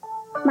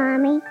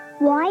Mommy,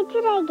 why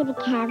did I get a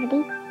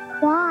cavity?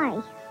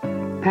 Why?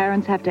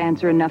 Parents have to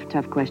answer enough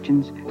tough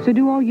questions, so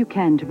do all you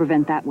can to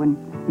prevent that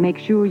one. Make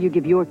sure you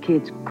give your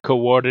kids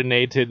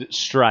coordinated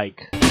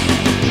strike.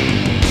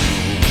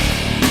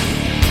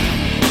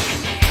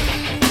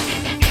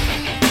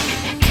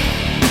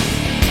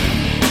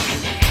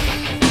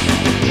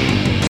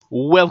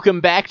 Welcome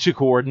back to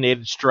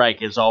Coordinated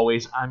Strike. As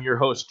always, I'm your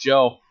host,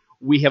 Joe.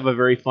 We have a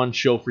very fun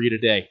show for you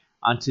today.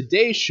 On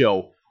today's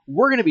show,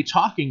 we're going to be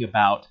talking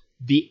about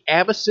the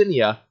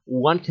Abyssinia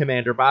One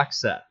Commander box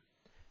set.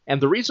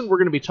 And the reason we're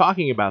going to be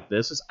talking about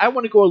this is I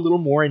want to go a little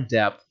more in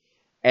depth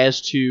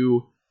as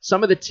to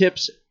some of the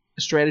tips,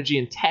 strategy,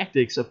 and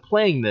tactics of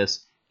playing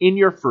this in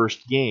your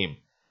first game.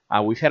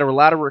 We've had a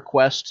lot of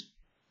requests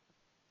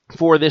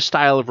for this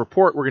style of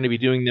report. We're going to be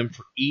doing them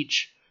for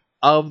each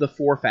of the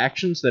 4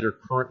 factions that are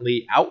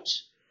currently out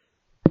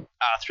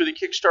through the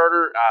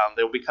Kickstarter.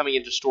 They'll be coming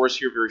into stores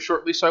here very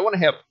shortly. So I want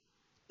to have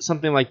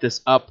something like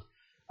this up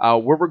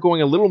where we're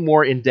going a little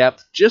more in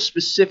depth just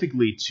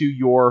specifically to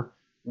your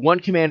One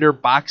Commander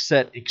box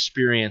set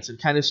experience and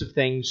kind of some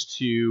things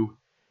to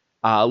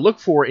look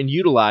for and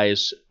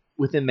utilize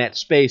within that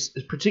space,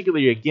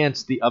 particularly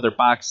against the other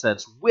box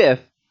sets with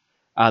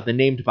the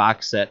named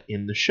box set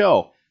in the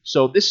show.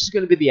 So this is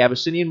going to be the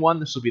Abyssinian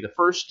one. This will be the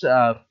first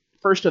of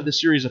the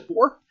series of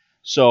 4.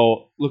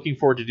 So looking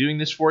forward to doing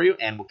this for you,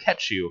 and we'll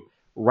catch you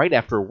right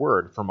after a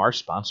word from our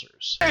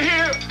sponsors. Hey,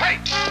 here! Hey,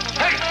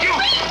 you!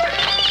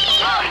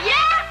 Oh,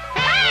 yeah?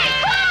 Hey,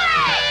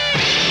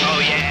 Oh,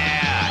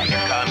 yeah!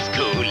 Here comes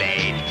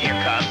Kool-Aid.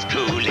 Here comes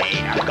Kool-Aid.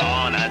 I'm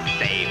gonna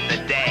save the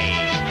day.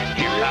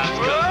 Here comes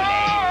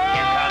Kool-Aid.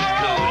 Here comes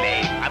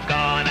Kool-Aid. I'm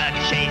gonna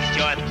chase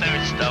your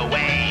thirst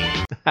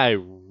away. I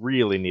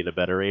really need a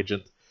better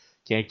agent.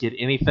 Can't get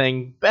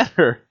anything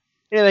better,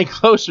 anything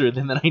closer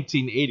than the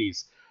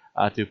 1980s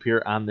to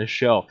appear on this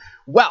show.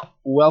 Well,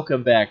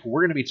 welcome back.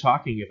 We're going to be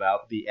talking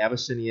about the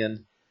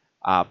Abyssinian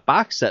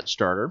box set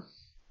starter,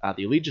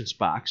 the Allegiance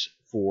box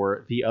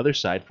for the other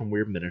side from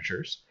Weird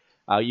Miniatures.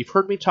 You've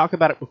heard me talk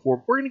about it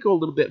before. We're going to go a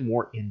little bit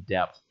more in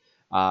depth.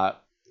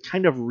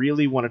 Kind of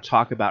really want to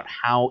talk about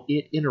how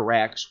it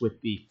interacts with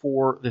the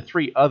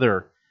 3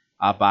 other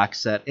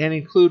box set,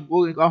 and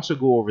we'll also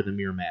go over the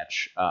mirror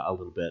match a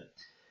little bit,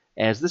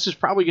 as this is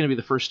probably going to be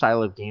the first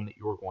style of game that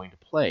you're going to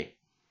play.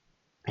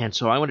 And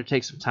so I want to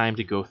take some time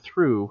to go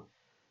through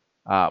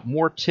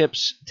more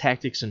tips,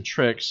 tactics, and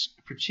tricks,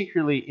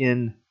 particularly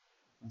in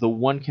the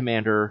One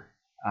Commander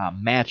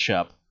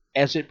matchup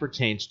as it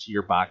pertains to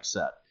your box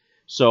set.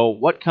 So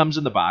what comes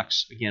in the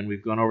box? Again,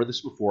 we've gone over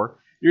this before.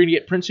 You're going to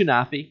get Prince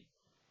Unathi.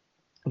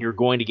 You're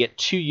going to get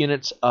 2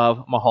 units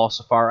of Mahal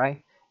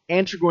Safari,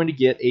 and you're going to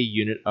get a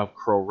unit of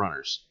Crow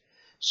Runners.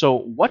 So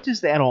what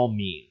does that all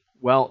mean?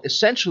 Well,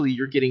 essentially,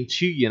 you're getting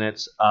 2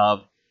 units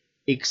of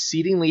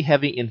exceedingly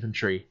heavy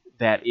infantry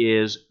that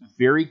is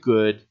very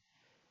good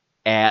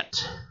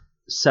at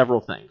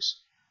several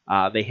things.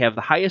 They have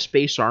the highest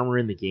base armor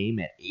in the game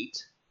at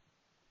 8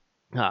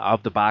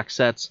 of the box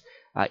sets.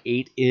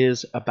 8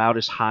 is about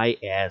as high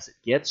as it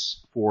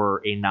gets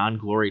for a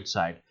non-gloried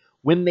side.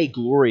 When they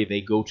glory,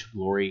 they go to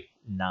glory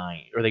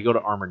 9, or they go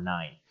to armor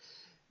 9.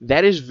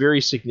 That is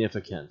very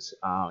significant,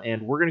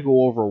 and we're going to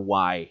go over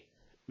why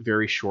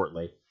very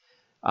shortly.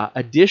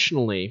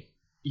 Additionally,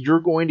 you're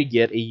going to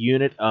get a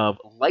unit of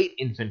light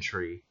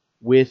infantry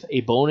with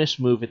a bonus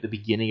move at the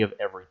beginning of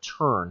every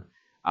turn,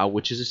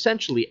 which is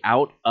essentially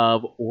out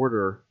of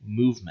order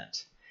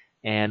movement.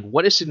 And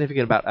what is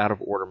significant about out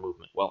of order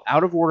movement? Well,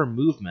 out of order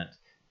movement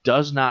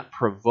does not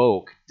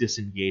provoke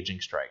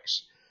disengaging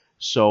strikes.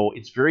 So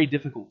it's very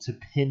difficult to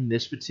pin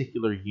this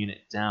particular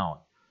unit down.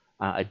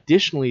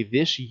 Additionally,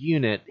 this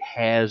unit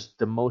has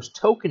the most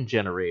token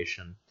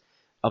generation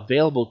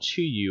available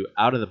to you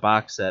out of the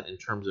box set in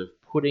terms of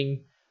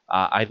putting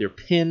either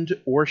pinned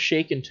or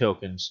shaken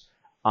tokens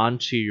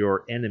onto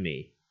your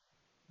enemy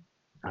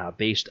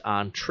based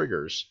on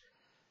triggers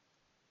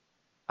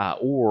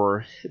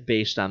or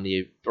based on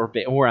the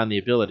on the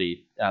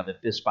ability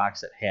that this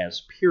box set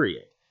has.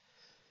 Period.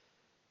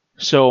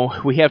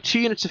 So we have 2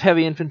 units of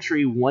heavy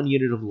infantry, 1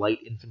 unit of light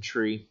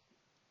infantry.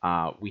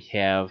 We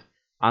have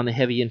on the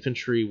heavy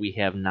infantry we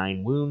have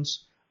 9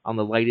 wounds. On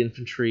the light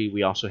infantry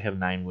we also have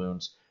 9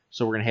 wounds.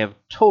 So we're going to have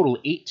total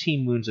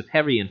 18 wounds of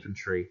heavy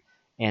infantry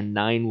and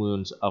 9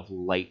 wounds of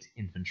light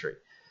infantry.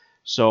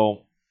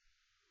 So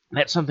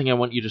that's something I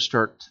want you to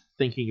start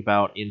thinking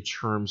about in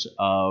terms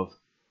of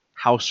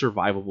how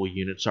survivable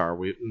units are.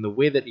 And the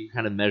way that you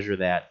kind of measure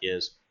that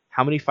is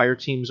how many fire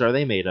teams are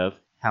they made of,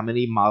 how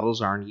many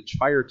models are in each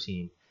fire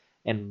team,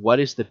 and what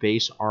is the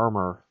base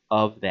armor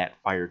of that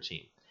fire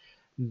team.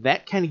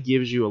 That kind of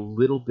gives you a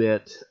little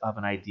bit of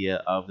an idea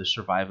of the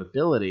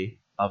survivability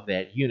of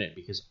that unit,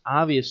 because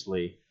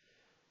obviously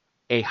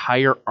a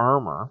higher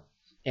armor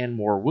and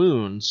more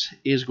wounds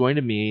is going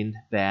to mean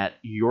that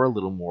you're a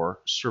little more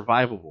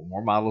survivable.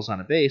 More models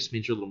on a base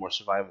means you're a little more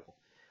survivable.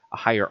 A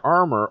higher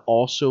armor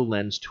also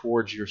lends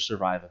towards your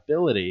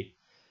survivability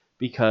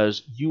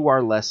because you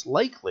are less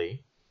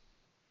likely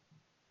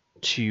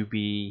to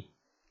be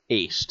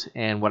aced.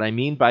 And what I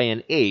mean by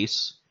an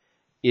ace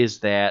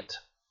is that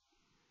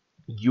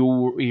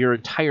your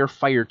entire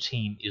fire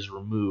team is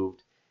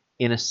removed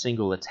in a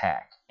single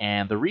attack.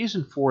 And the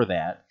reason for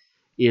that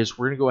is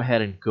we're going to go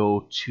ahead and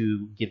go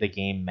to the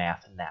game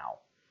math now.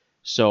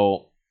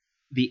 So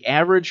the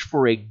average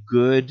for a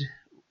good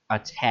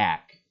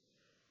attack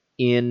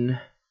in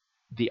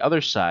the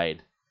other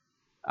side,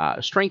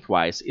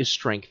 strength-wise, is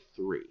strength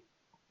 3.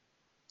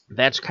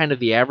 That's kind of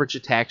the average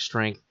attack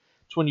strength.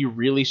 It's when you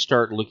really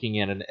start looking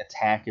at an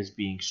attack as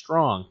being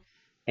strong.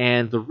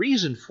 And the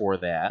reason for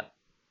that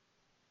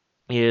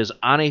is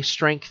on a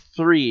strength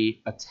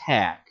 3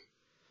 attack,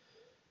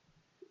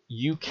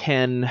 you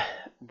can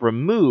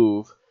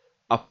remove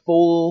a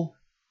full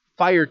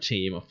fire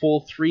team, a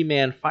full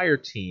 3-man fire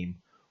team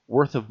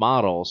worth of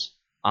models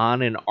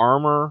on an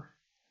armor,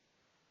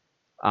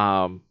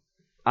 on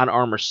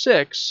armor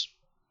 6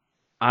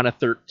 on a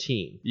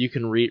 13. You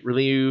can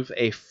relieve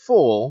a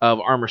full of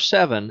armor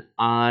 7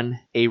 on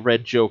a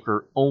red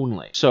Joker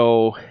only.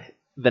 So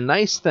the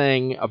nice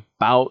thing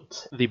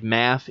about the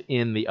math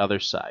in the other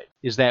side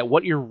is that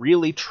what you're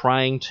really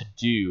trying to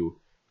do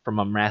from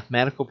a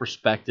mathematical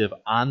perspective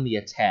on the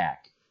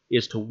attack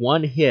is to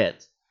 1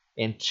 hit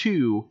and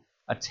 2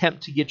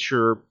 attempt to get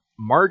your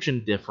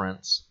margin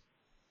difference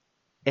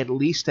at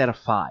least at a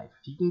 5.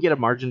 If you can get a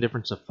margin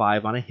difference of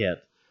 5 on a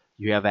hit,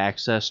 you have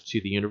access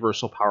to the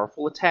universal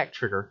powerful attack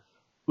trigger,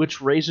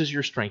 which raises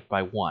your strength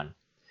by 1.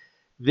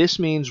 This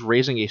means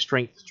raising a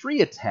strength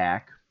 3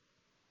 attack,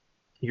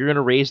 you're going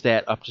to raise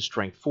that up to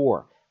strength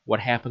 4. What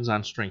happens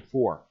on strength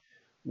 4?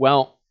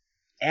 Well,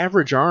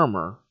 average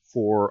armor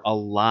for a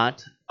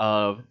lot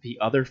of the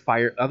other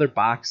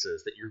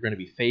boxes that you're going to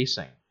be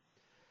facing,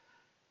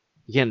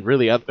 again,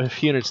 really a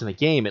few units in the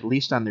game, at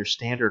least on their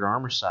standard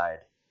armor side,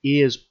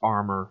 is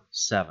armor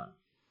 7.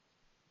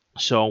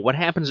 So what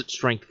happens at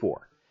strength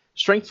 4?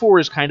 Strength 4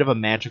 is kind of a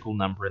magical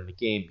number in the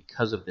game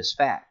because of this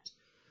fact.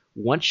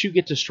 Once you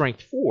get to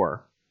strength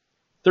 4,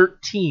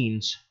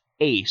 13's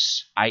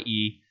ace,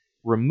 i.e.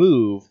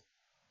 remove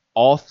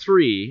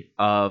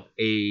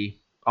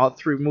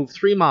remove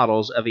 3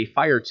 models of a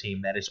fire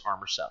team that is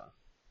armor 7.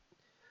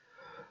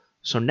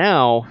 So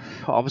now,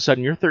 all of a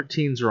sudden, your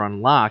 13s are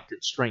unlocked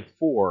at strength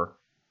 4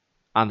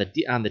 on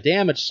the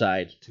damage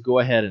side to go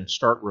ahead and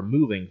start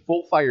removing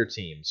full fire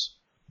teams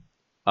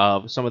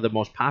of some of the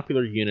most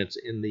popular units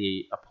in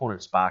the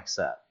opponent's box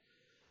set.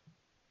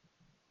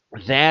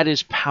 That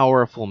is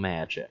powerful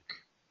magic.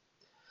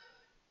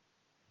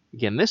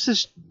 Again, this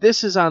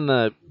is on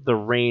the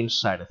range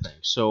side of things.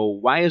 So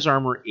why is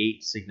armor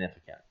 8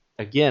 significant?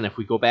 Again, if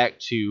we go back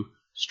to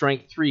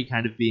strength 3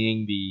 kind of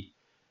being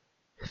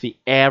the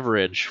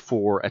average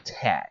for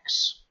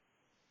attacks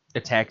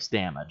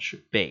damage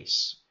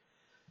base.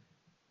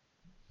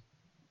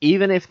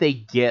 Even if they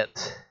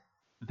get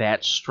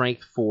that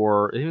strength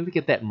 4, even if they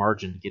get that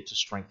margin to get to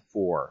strength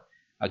 4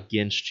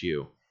 against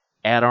you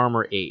at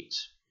armor 8,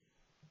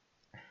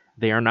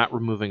 they are not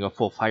removing a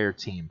full fire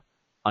team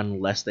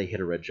unless they hit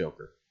a red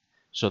Joker.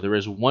 So there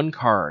is 1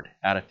 card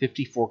out of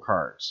 54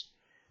 cards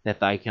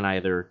that I can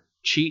either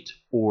cheat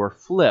or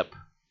flip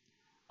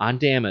on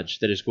damage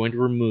that is going to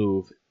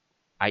remove,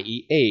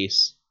 i.e.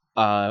 ace,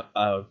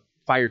 a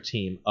fire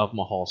team of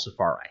Mahal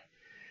Safari.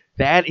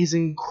 That is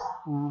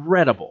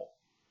incredible.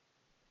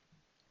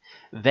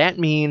 That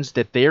means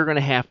that they're going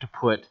to have to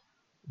put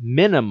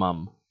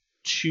minimum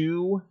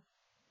 2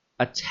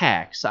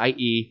 attacks,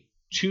 i.e.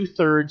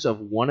 2/3 of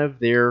one of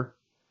their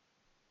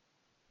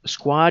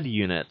squad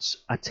units'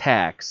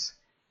 attacks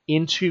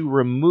into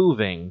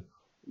removing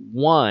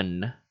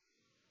 1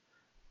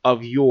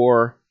 of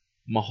your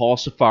Mahal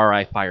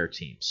Safari fire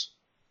teams.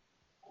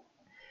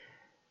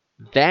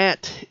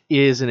 That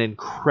is an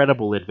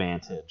incredible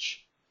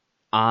advantage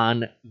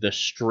on the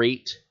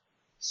straight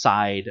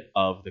side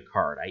of the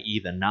card,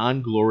 i.e. the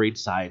non-gloried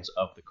sides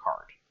of the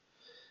card.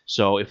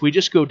 So if we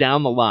just go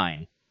down the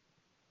line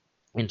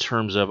in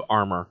terms of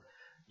armor,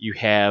 you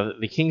have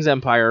the King's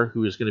Empire,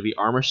 who is going to be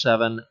armor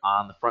 7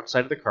 on the front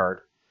side of the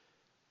card,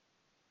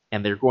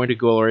 and they're going to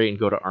glory and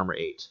go to armor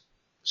 8.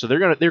 So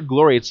their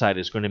gloried side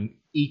is going to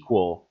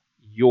equal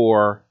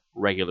your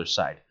regular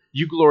side.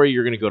 You glory,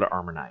 you're going to go to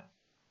armor 9.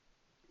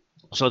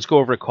 So let's go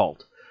over to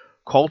Cult.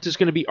 Cult is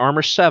going to be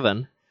armor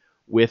 7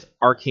 with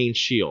Arcane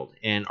Shield.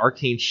 And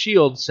Arcane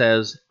Shield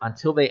says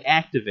until they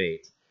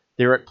activate,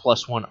 they're at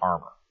 +1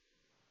 armor.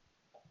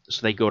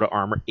 So they go to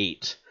armor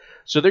 8.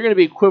 So they're going to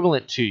be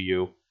equivalent to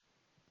you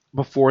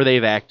before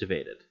they've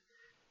activated.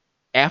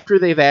 After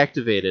they've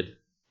activated,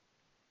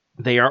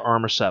 they are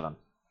armor 7.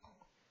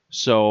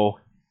 So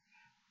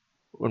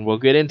when we'll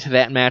get into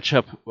that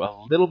matchup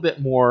a little bit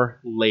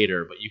more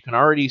later, but you can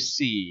already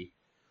see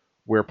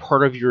where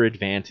part of your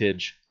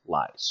advantage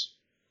lies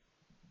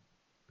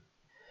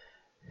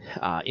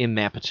in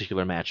that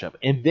particular matchup.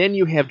 And then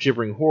you have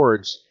Gibbering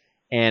Hordes,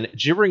 and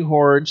Gibbering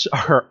Hordes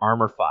are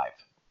armor 5.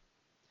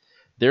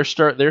 Their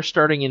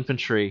starting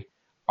infantry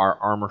are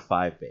armor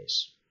 5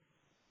 base.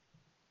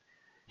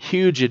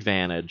 Huge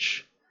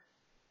advantage,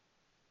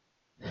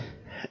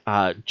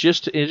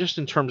 just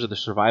in terms of the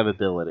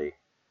survivability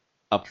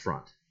up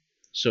front.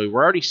 So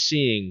we're already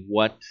seeing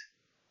what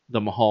the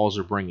Mahals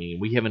are bringing,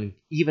 and we haven't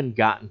even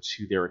gotten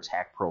to their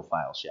attack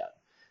profiles yet.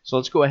 So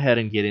let's go ahead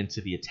and get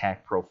into the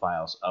attack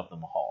profiles of the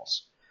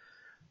Mahals.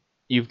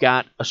 You've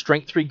got a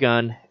Strength 3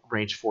 gun,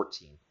 range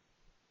 14.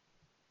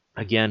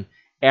 Again,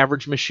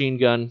 average machine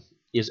gun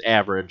is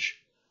average,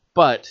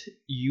 but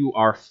you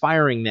are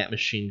firing that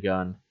machine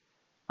gun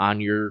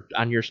on your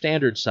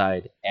standard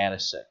side at a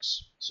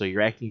 6. So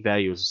your acting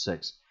value is a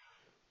 6.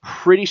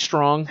 Pretty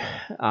strong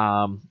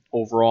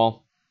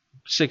overall.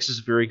 6 is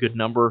a very good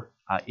number.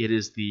 It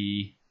is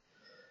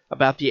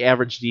about the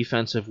average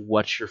defense of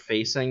what you're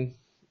facing.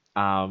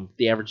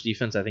 The average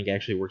defense, I think,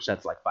 actually works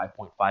out to like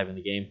 5.5 in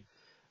the game.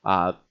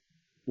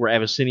 Where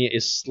Abyssinia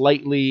is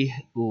slightly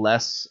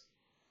less.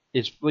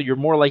 You're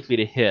more likely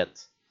to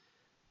hit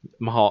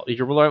Mahal.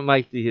 You're more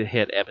likely to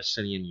hit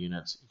Abyssinian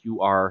units.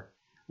 You are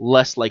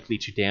less likely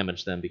to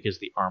damage them because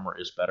the armor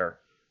is better.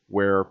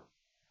 Where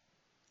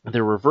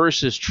the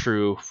reverse is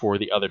true for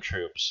the other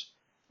troops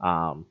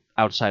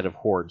outside of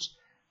hordes.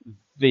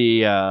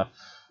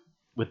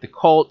 With the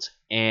cult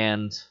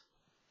and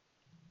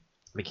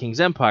the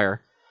King's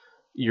Empire,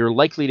 you're a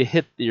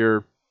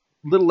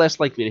little less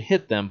likely to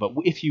hit them, but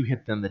if you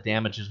hit them, the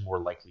damage is more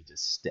likely to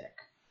stick.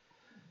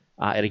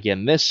 And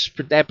again,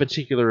 that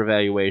particular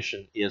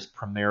evaluation is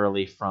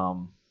primarily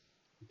from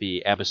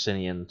the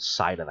Abyssinian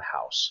side of the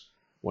house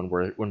when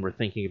we're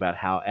thinking about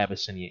how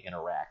Abyssinia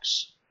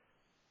interacts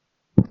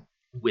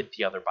with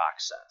the other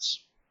box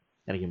sets.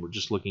 And again, we're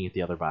just looking at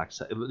the other box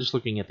set, just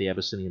looking at the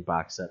Abyssinian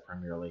box set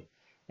primarily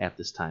at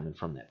this time and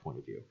from that point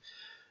of view.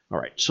 All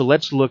right, so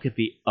let's look at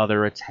the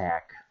other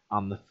attack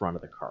on the front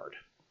of the card,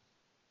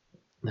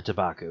 the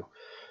Tabaku.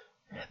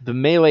 The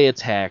melee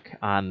attack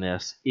on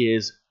this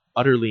is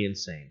utterly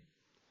insane.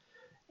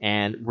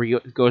 And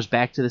it goes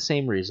back to the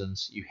same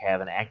reasons. You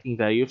have an acting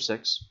value of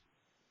 6.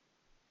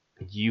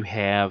 You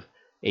have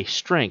a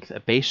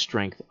base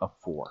strength of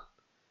 4.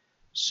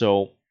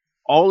 So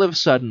all of a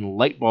sudden,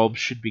 light bulbs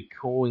should be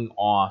going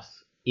off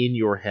in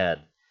your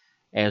head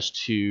as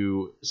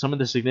to some of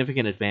the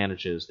significant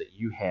advantages that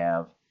you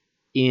have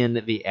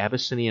in the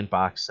Abyssinian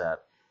box set.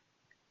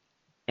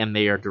 And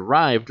they are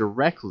derived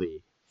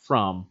directly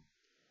from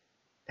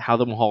how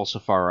the Mahal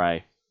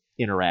Safari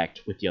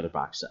interact with the other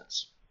box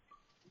sets.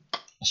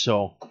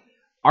 So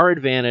our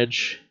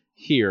advantage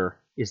here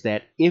is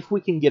that if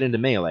we can get into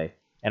melee,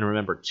 and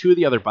remember, 2 of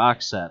the other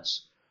box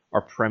sets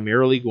are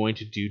primarily going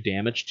to do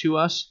damage to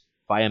us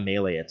via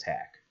melee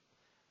attack,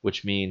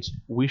 which means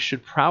we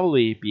should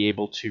probably be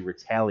able to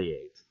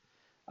retaliate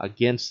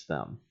against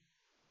them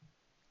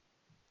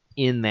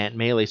in that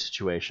melee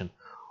situation.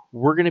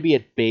 We're going to be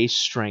at base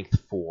strength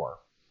 4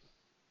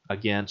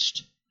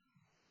 against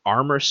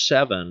armor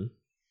 7,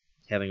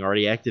 having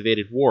already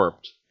activated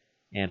Warped,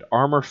 and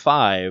armor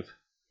 5,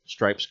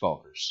 Striped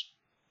Skulkers.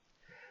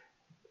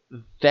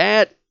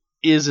 That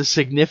is a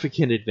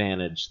significant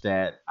advantage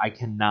that I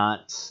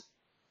cannot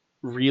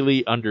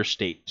really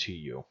understate to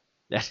you.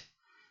 That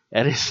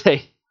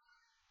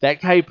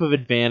type of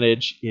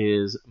advantage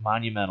is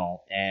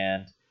monumental,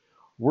 and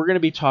we're going to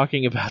be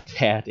talking about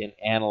that and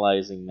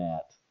analyzing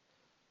that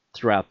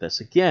throughout this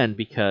again,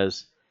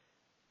 because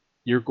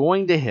you're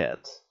going to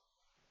hit,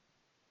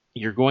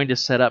 you're going to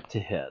set up to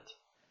hit,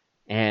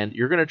 and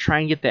you're going to try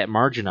and get that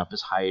margin up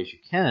as high as you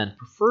can,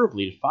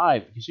 preferably to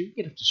 5, because you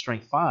can get up to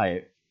strength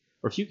 5,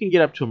 or if you can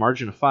get up to a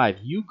margin of 5,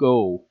 you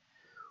go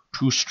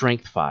to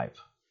strength 5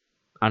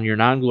 on your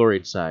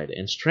non-gloried side,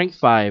 and strength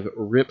 5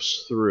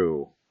 rips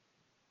through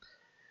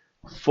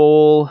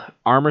full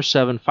armor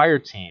 7 fire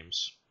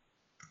teams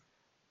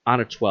on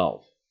a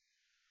 12.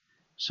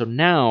 So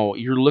now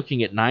you're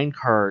looking at 9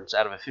 cards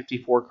out of a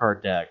 54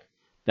 card deck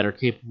that are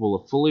capable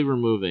of fully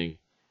removing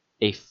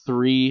a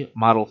 3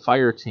 model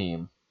fire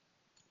team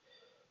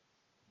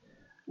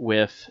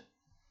with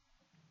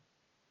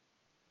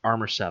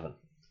armor 7.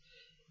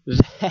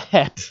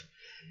 That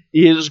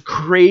is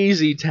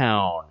crazy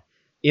town.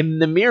 In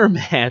the mirror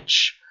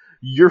match,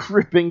 you're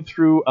ripping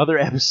through other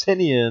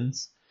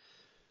Abyssinians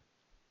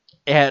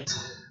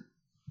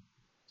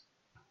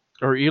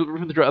you're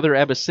ripping through other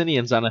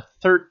Abyssinians on a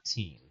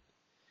 13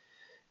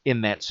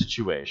 in that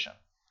situation.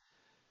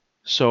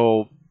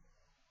 So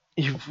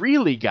you've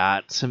really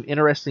got some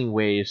interesting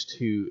ways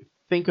to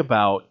think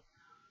about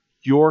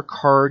your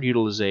card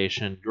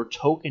utilization, your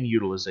token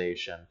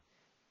utilization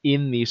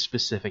in these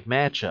specific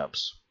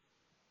matchups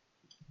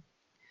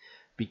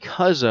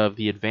because of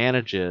the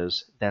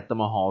advantages that the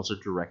Mahals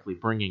are directly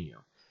bringing you.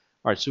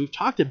 All right, so we've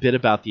talked a bit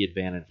about the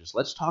advantages.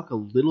 Let's talk a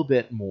little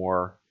bit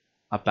more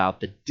about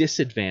the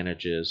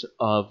disadvantages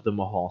of the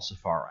Mahal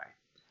Safari.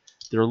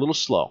 They're a little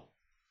slow.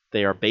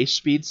 They are base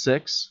speed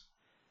 6.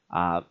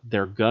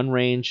 Their gun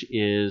range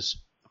is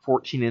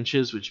 14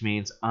 inches, which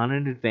means on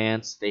an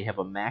advance, they have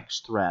a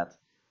max threat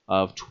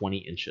of 20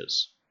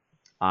 inches.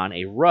 On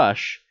a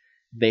rush,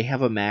 they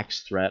have a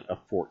max threat of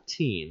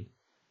 14.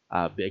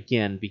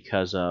 Again,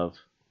 because of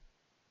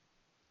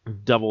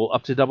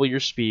up to double your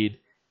speed,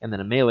 and then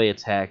a melee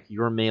attack,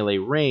 your melee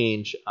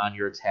range on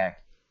your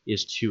attack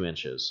is 2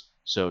 inches.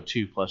 So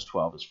 2 plus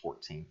 12 is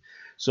 14.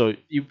 So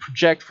you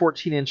project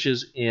 14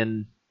 inches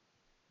in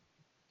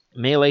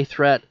melee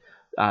threat.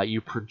 You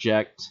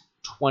project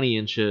 20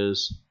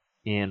 inches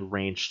in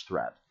ranged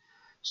threat.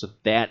 So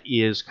that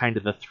is kind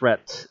of the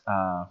threat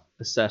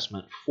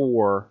assessment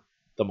for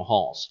the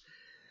Mahals.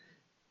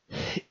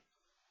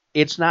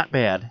 It's not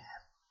bad.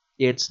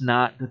 It's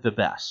not the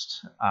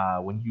best.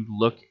 When you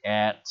look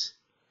at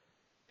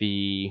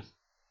the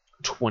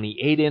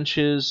 28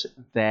 inches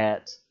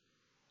that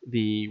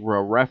the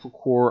Royal Rifle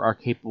Corps are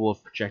capable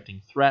of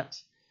projecting threat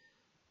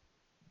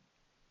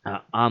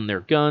on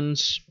their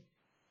guns,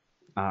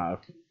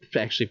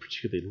 actually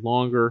particularly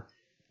longer.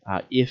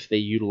 If they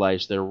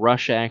utilize their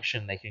rush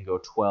action, they can go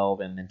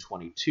 12 and then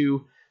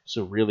 22.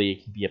 So really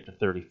it can be up to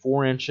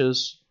 34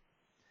 inches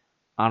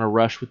on a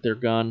rush with their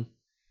gun.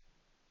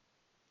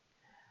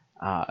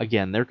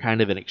 Again, they're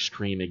kind of an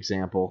extreme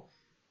example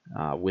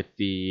with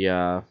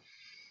the...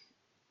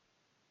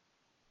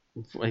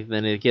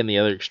 then again, the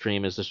other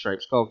extreme is the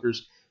Striped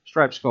Skulkers.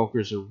 Striped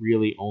Skulkers are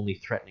really only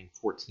threatening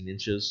 14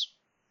 inches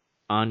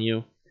on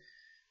you.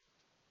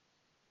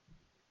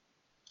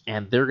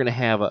 And they're going to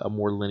have a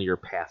more linear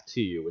path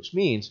to you, which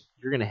means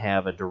you're going to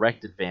have a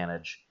direct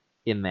advantage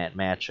in that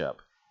matchup.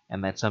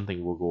 And that's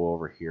something we'll go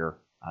over here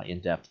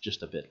in depth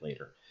just a bit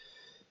later.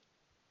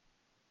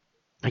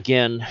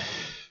 Again,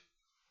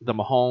 the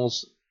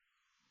Mahals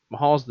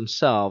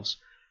themselves,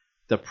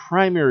 the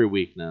primary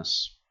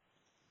weakness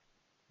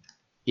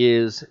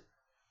is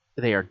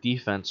they are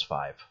defense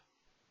 5.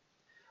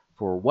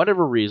 For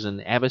whatever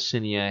reason,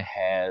 Abyssinia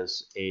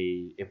has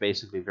a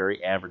basically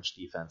very average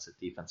defense at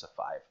defensive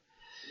 5.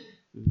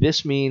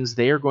 This means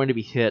they are going to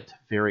be hit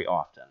very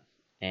often.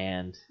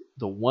 And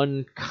the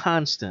one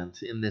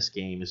constant in this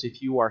game is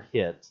if you are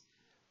hit,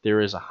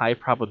 there is a high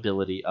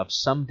probability of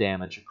some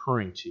damage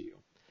occurring to you.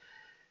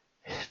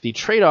 The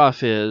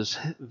trade-off is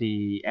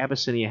the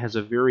Abyssinia has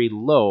a very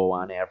low,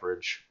 on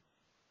average,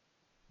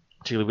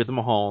 particularly with the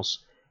Mahals,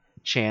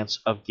 chance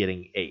of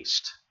getting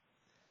aced.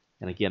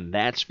 And again,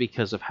 that's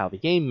because of how the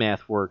game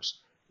math works.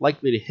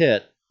 Likely to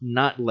hit,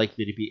 not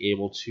likely to be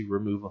able to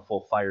remove a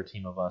full fire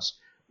team of us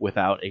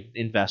without an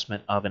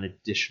investment of an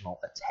additional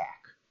attack.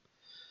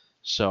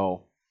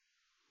 So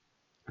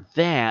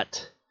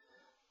that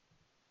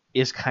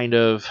is kind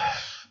of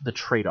the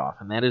trade-off,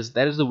 and that is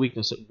the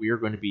weakness that we're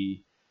going to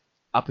be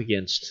up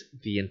against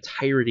the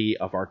entirety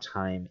of our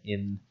time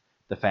in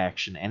the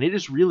faction. And it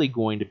is really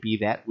going to be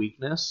that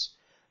weakness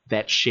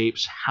that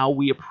shapes how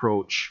we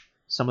approach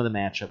some of the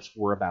matchups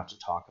we're about to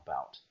talk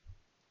about.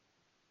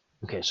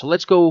 Okay, so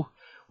let's go.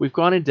 We've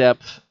gone in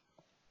depth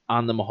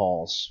on the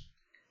Mahals.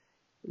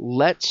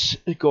 Let's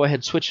go ahead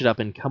and switch it up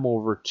and come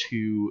over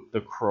to the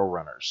Crow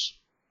Runners.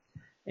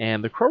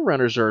 And the Crow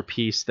Runners are a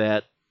piece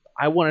that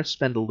I want to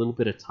spend a little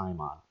bit of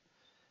time on.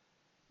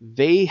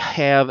 They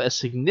have a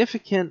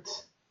significant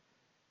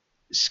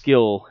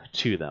skill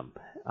to them.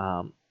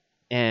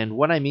 And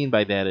what I mean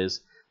by that is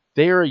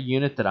they are a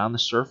unit that on the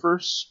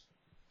surface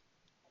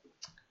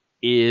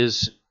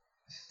is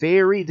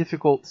very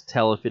difficult to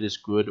tell if it is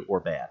good or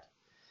bad.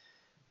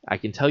 I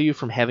can tell you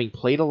from having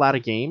played a lot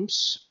of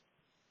games,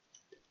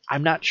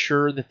 I'm not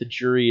sure that the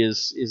jury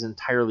is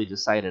entirely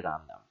decided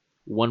on them,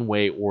 one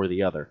way or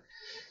the other.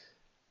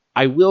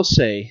 I will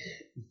say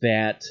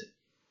that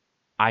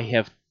I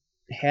have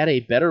had a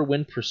better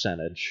win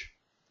percentage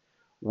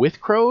with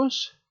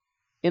crows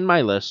in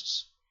my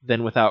lists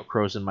than without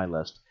crows in my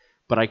list,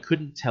 but I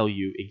couldn't tell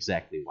you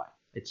exactly why.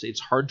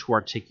 It's hard to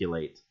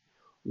articulate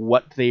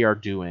what they are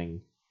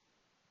doing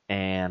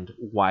and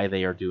why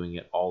they are doing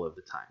it all of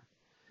the time.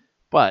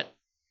 But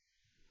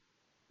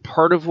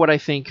part of what I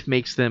think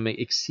makes them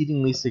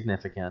exceedingly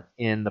significant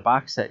in the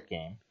box set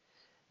game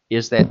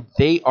is that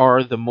they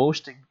are the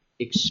most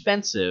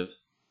expensive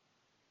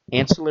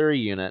ancillary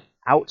unit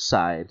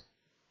outside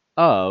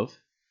of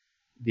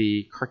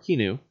the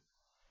Karkinu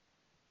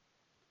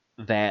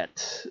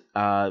that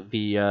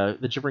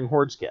the Gibbering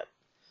Hordes get.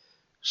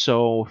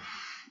 So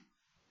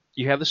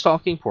you have the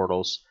Stalking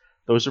Portals.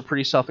 Those are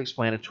pretty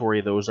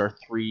self-explanatory. Those are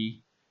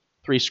three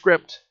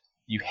script.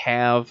 You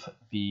have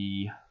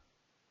the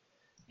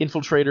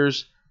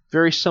Infiltrators,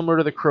 very similar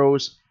to the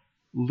Crows,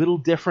 little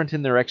different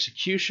in their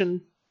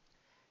execution.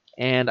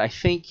 And I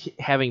think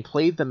having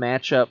played the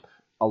matchup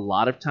a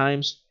lot of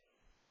times,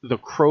 the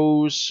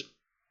Crows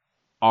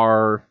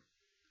are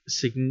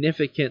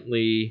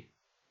significantly...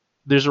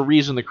 There's a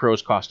reason the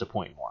Crows cost a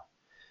point more.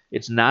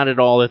 It's not at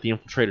all that the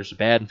Infiltrators are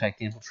bad. In fact,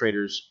 the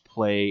Infiltrators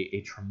play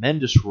a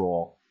tremendous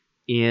role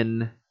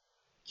in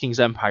King's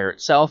Empire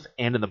itself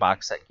and in the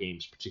box set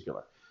games in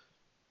particular.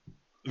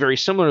 Very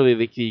similarly,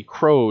 the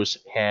Crows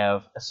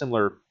have a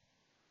similar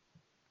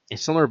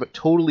but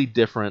totally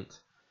different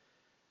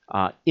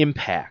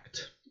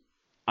impact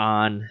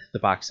on the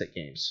box set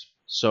games.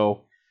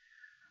 So,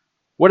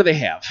 what do they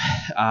have?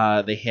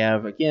 They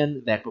have,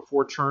 again, that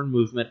before turn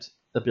movement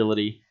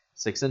ability,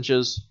 6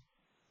 inches.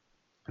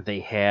 They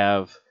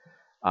have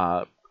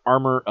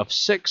armor of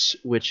 6,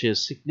 which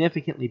is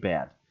significantly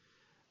bad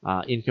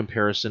in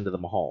comparison to the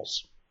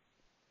Mahals.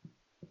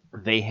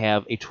 They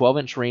have a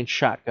 12-inch range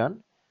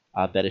shotgun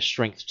that is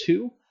strength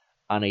 2,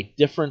 On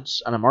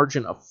a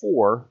margin of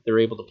 4, they're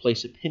able to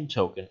place a pin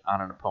token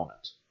on an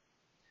opponent.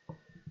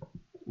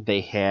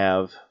 They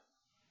have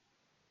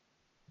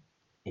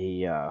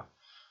a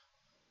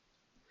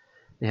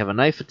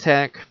knife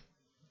attack,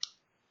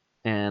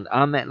 and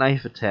on that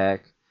knife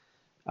attack,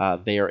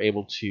 they are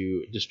able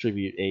to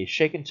distribute a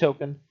shaken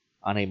token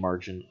on a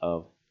margin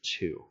of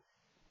 2.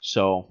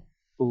 So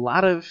a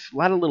lot of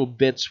little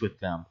bits with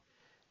them.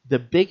 The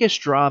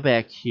biggest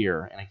drawback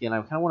here, and again,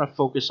 I kind of want to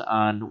focus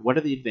on what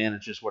are the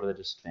advantages, what are the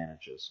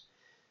disadvantages.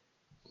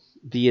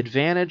 The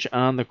advantage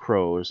on the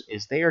Crows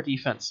is they are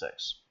defense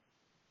 6.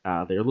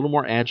 They're a little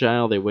more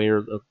agile. They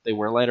wear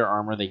lighter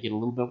armor. They get a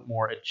little bit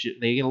more.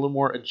 They get a little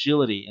more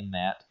agility in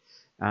that,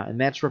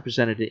 and that's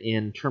represented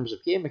in terms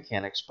of game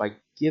mechanics by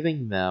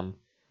giving them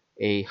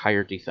a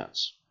higher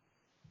defense.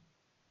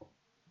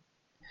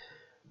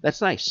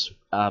 That's nice.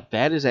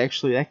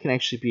 That can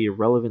actually be a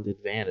relevant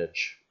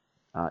advantage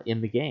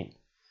in the game.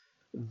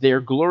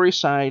 Their glory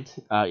side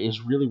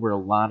is really where a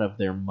lot of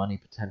their money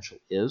potential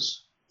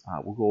is.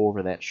 We'll go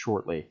over that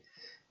shortly,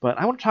 but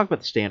I want to talk about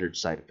the standard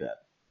side a bit,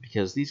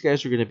 because these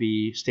guys are going to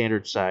be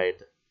standard side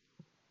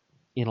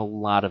in a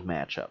lot of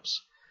matchups.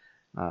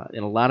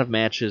 In a lot of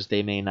matches,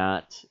 they may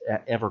not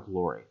ever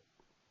glory.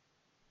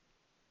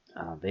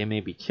 They may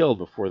be killed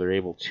before they're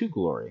able to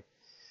glory,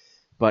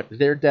 but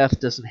their death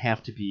doesn't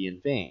have to be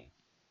in vain.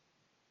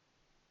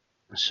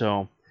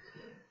 So,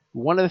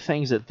 one of the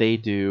things that they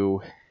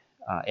do,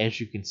 as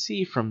you can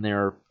see from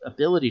their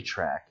ability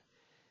track,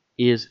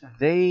 is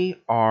they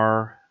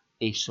are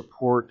a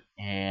support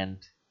and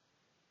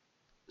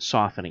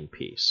softening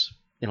piece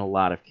in a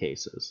lot of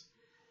cases.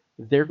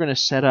 They're going to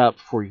set up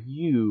for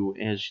you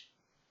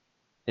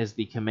as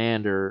the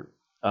commander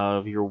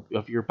of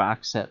your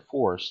box set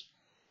force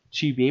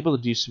to be able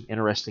to do some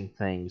interesting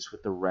things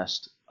with the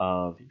rest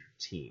of your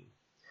team.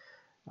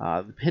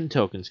 The pin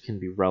tokens can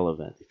be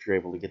relevant if you're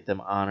able to get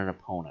them on an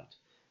opponent,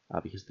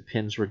 because the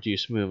pins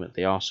reduce movement.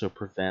 They also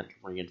prevent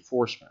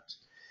reinforcement,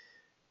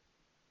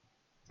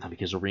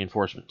 because a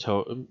reinforcement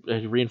token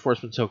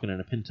and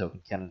a pin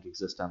token cannot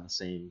exist on the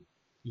same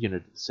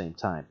unit at the same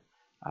time.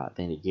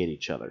 They negate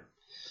each other.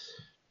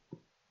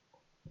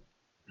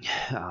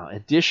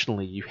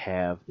 Additionally, you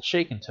have the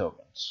shaken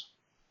tokens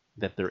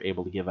that they're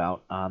able to give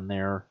out on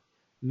their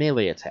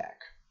melee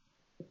attack.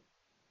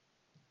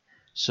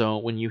 So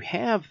when you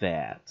have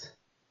that,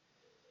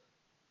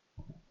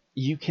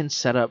 you can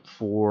set up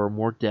for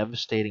more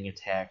devastating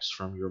attacks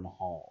from your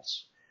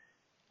Mahals,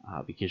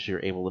 because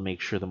you're able to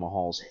make sure the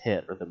Mahals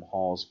hit, or the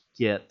Mahals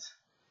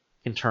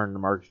can turn the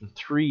margin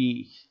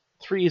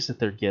 3s that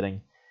they're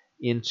getting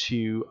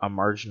into a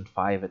margin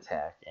 5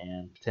 attack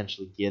and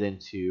potentially get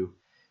into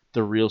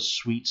the real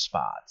sweet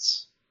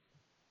spots.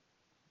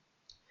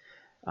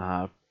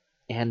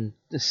 And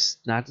this,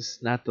 not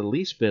the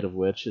least bit of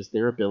which is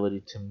their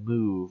ability to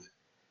move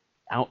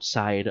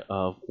outside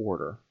of an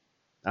order.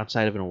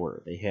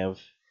 They have,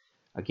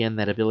 again,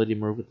 that ability to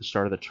move at the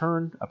start of the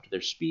turn up to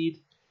their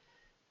speed.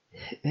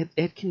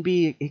 It can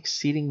be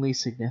exceedingly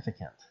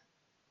significant.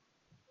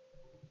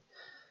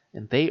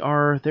 And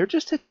they're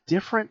just a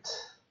different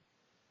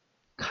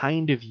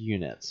kind of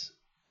unit.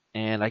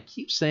 And I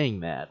keep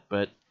saying that,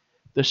 but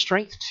the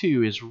strength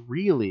 2 is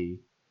really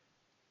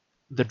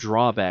the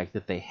drawback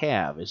that they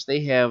have.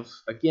 They have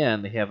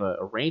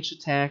a ranged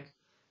attack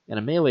and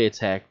a melee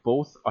attack.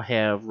 Both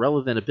have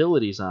relevant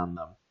abilities on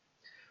them,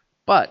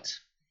 but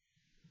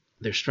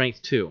they're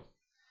strength 2.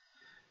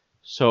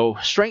 So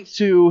strength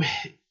 2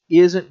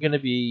 isn't going to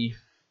be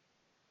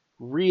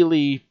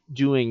really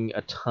doing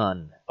a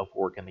ton of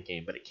work in the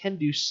game, but it can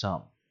do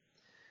some.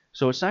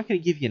 So it's not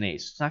going to give you an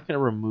ace. It's not going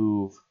to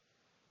remove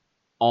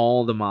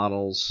all the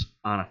models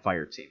on a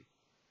fire team,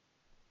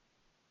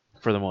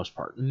 for the most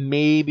part.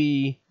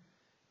 Maybe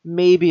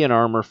an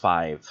armor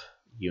 5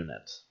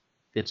 unit.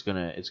 It's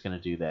gonna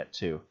do that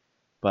too.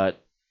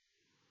 But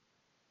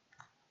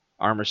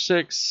armor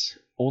 6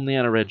 only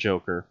on a red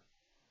Joker.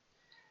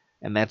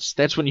 And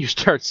that's when you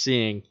start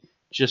seeing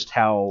just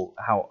how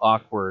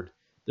awkward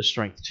the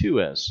strength 2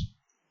 is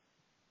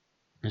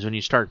when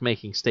you start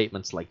making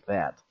statements like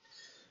that.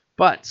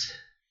 But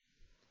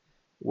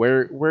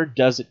where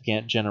does it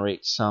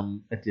generate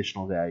some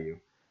additional value?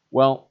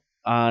 Well,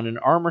 on an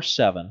armor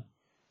 7,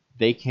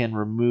 they can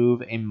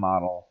remove a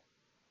model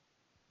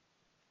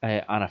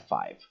on a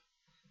 5.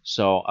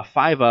 So a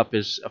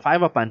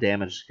 5-up on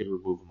damage can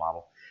remove a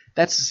model.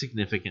 That's a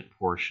significant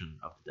portion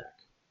of the deck.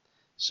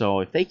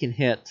 So if they can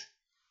hit,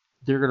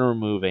 they're going to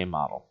remove a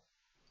model.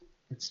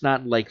 It's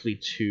not likely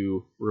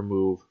to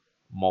remove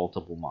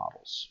multiple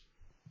models.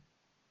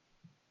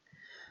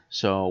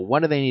 So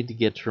what do they need to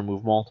get to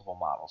remove multiple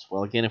models?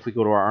 Well, again, if we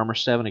go to our armor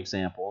 7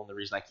 example, and the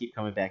reason I keep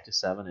coming back to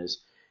 7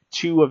 is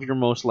 2 of your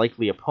most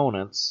likely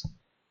opponents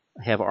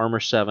have armor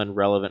 7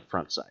 relevant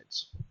front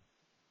sides.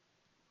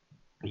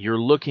 You're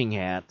looking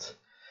at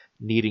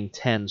needing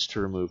 10s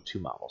to remove 2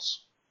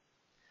 models.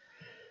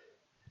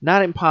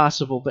 Not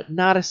impossible, but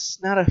not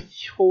a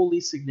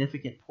wholly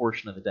significant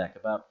portion of the deck.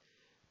 About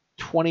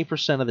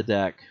 20% of the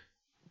deck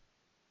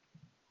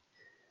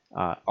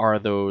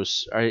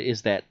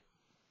is that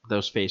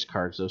those face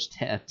cards, those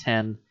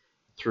 10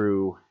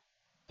 through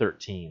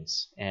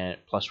 13s, and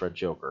plus Red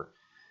Joker.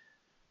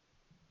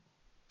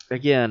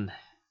 Again,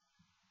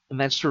 and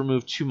that's to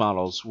remove 2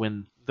 models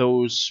when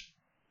those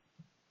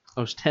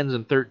 10s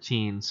and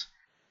 13s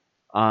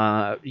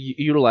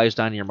utilized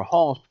on your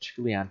Mahals,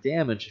 particularly on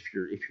damage, if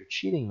you're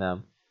cheating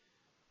them,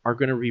 are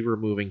going to be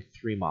removing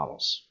 3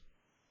 models.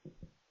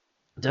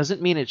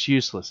 Doesn't mean it's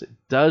useless. It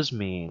does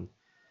mean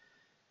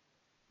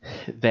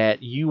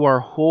that you are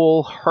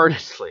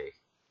wholeheartedly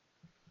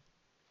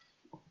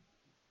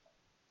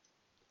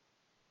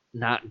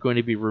not going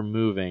to be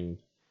removing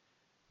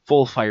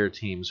full fire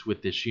teams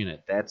with this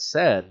unit. That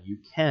said, you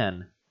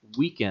can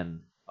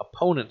weaken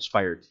opponents'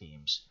 fire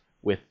teams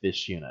with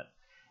this unit.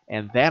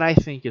 And that, I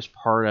think, is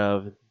part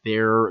of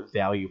their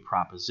value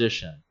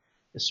proposition,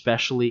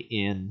 especially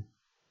in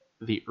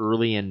the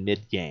early and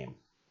mid-game.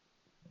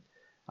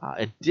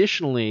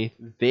 Additionally,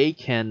 they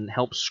can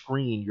help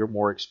screen your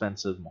more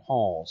expensive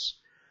Mahals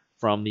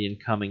from the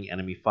incoming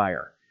enemy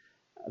fire.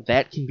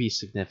 That can be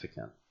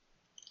significant.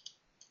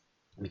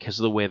 Because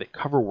of the way that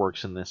cover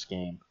works in this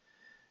game,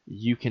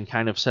 you can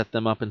kind of set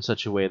them up in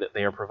such a way that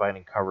they are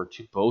providing cover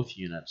to both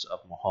units of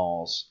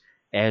Mahals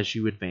as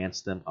you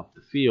advance them up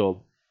the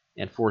field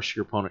and force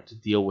your opponent to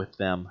deal with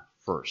them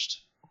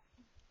first.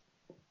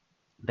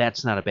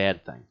 That's not a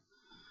bad thing.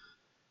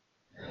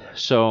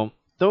 So,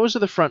 those are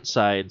the front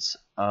sides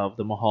of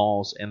the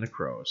Mahals and the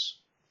Crows.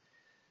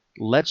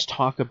 Let's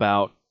talk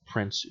about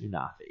Prince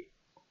Unathi.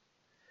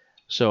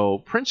 So,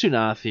 Prince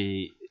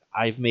Unathi,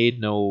 I've made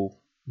no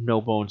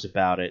bones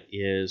about it,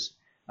 is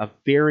a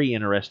very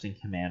interesting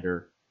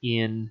commander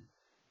in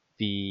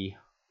the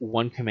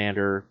One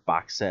Commander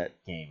box set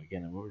game.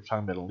 Again, we're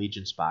talking about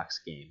Allegiance box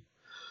game.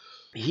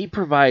 He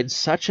provides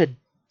such a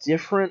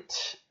different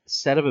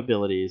set of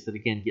abilities that,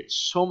 again, get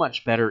so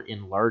much better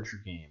in larger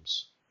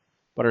games,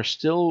 but are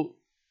still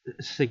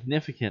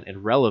significant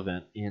and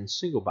relevant in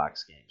single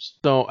box games.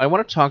 So I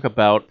want to talk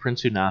about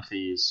Prince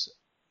Unathi's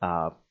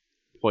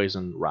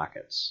poison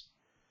rockets.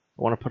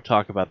 I want to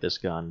talk about this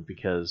gun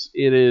because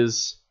it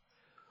is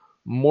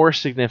more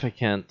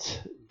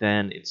significant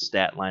than its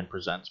stat line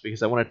presents,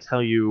 because I want to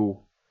tell you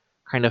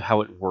kind of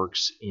how it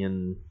works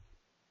in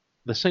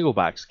the single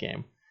box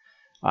game.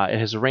 It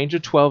has a range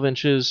of 12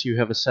 inches. You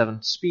have a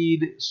 7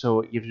 speed,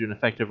 so it gives you an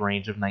effective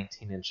range of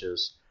 19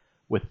 inches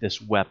with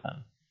this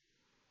weapon.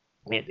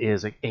 It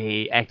is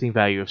a acting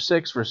value of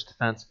 6 versus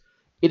defense.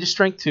 It is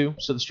strength 2,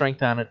 so the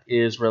strength on it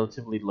is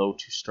relatively low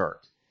to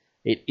start.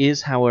 It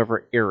is,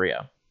 however,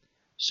 area,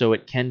 so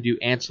it can do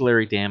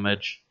ancillary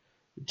damage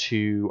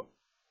to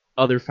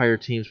other fire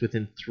teams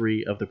within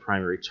 3 of the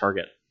primary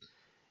target.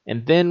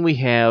 And then we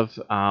have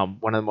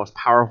one of the most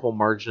powerful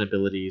margin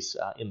abilities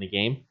in the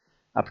game,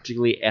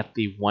 particularly at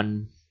the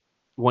one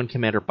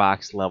commander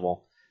box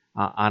level.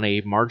 On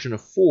a margin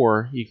of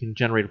 4, you can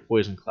generate a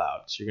poison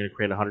cloud. So you're going to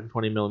create a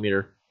 120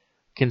 millimeter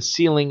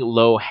concealing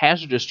low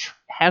hazardous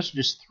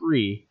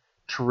 3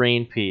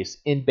 terrain piece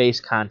in base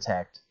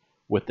contact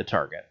with the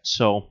target.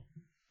 So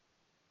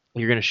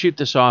you're going to shoot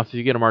this off. If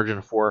you get a margin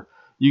of 4,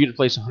 you get to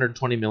place a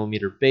 120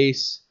 millimeter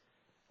base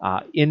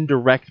in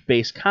direct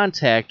base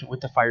contact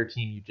with the fire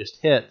team you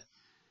just hit.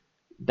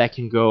 That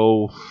can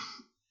go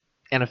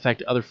and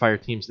affect other fire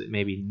teams that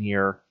may be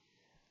near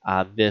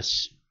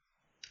this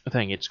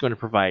thing. It's going to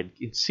provide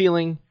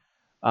concealing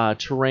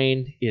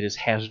terrain. It is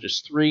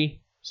hazardous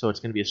 3, so it's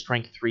going to be a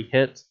strength 3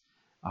 hit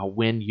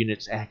when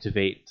units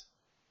activate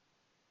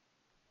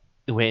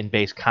in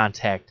base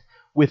contact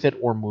with it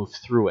or move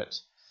through it.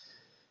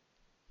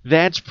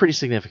 That's pretty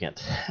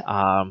significant.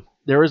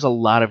 There is a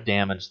lot of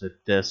damage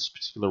that this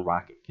particular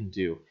rocket can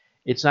do.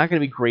 It's not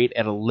going to be great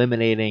at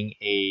eliminating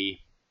a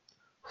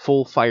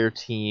full fire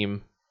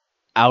team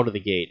out of the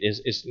gate,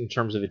 is in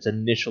terms of its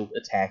initial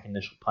attack,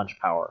 initial punch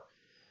power,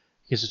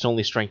 because it's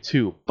only strength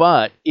 2.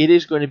 But it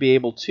is going to be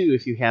able to,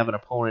 if you have an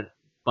opponent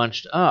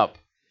bunched up,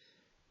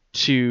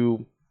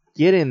 to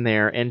get in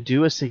there and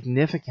do a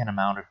significant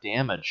amount of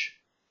damage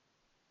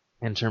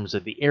in terms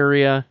of the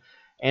area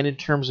and in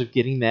terms of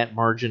getting that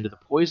margin to the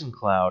poison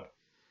cloud.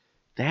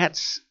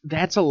 That's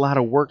a lot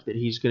of work that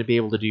he's going to be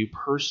able to do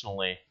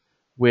personally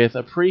with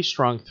a pretty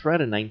strong threat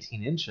of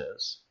 19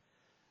 inches.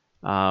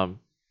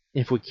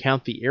 If we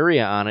count the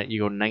area on it,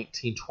 you go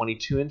 19,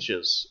 22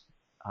 inches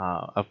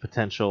of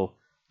potential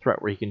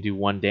threat where he can do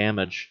 1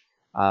 damage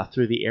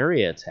through the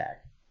area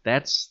attack.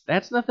 That's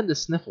nothing to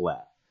sniffle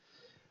at.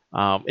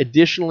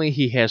 Additionally,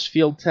 he has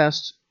Field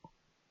Test,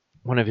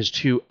 one of his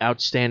 2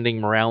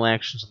 outstanding morale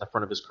actions on the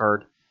front of his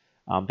card.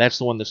 That's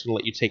the one that's going to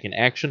let you take an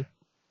action,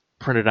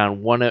 printed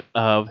on one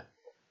of...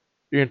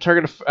 You're going to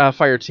target a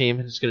fire team,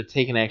 and it's going to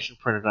take an action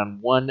printed on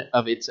one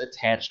of its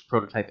attached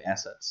prototype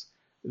assets.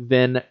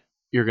 Then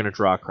you're going to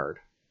draw a card.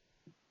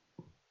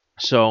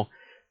 So,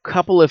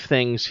 couple of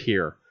things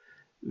here.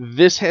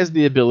 This has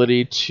the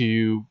ability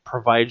to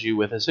provide you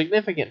with a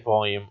significant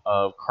volume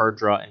of card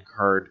draw and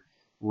card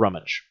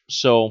rummage.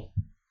 So,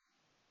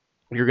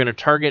 you're going to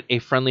target a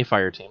friendly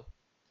fire team.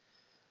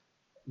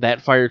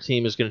 That fire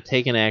team is going to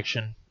take an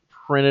action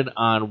printed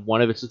on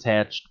one of its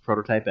attached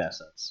prototype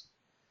assets.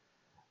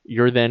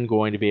 you're then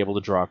going to be able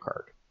to draw a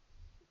card.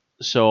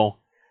 So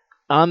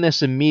on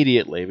this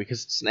immediately,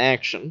 because it's an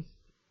action,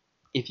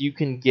 if you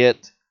can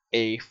get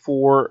a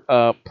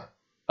 4-up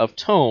of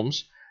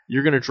tomes,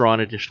 you're going to draw an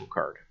additional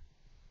card.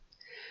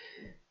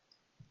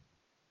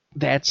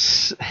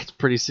 That's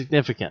pretty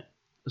significant.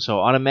 So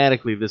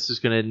automatically, this is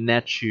going to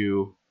net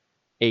you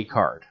a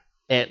card.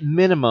 At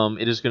minimum,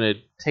 it is going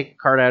to take a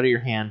card out of your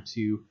hand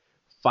to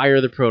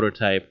fire the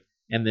prototype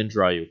and then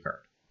draw you a card.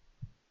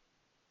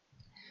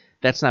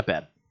 That's not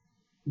bad.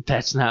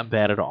 That's not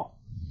bad at all.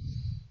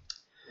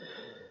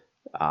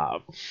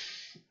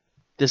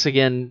 This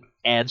again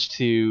adds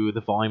to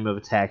the volume of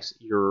attacks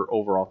your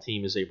overall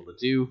team is able to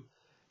do.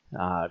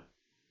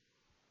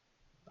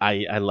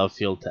 I love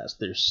field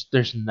test.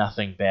 There's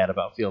nothing bad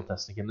about field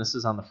testing, and this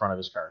is on the front of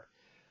his card.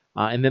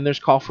 And then there's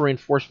Call for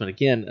Reinforcement.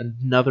 Again,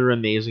 another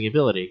amazing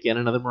ability. Again,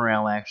 another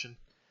morale action.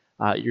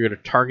 You're going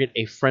to target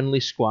a friendly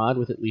squad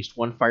with at least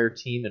one fire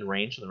team in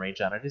range, and the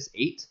range on it is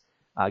 8.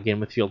 Again,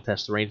 with field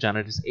test, the range on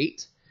it is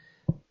 8.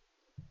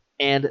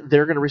 And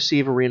they're going to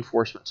receive a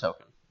reinforcement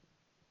token.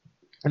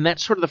 And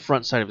that's sort of the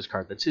front side of his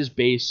card. That's his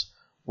base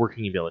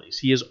working abilities.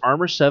 He is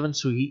armor 7,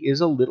 so he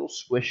is a little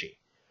squishy.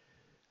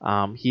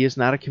 He is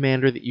not a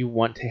commander that you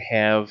want to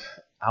have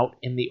out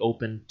in the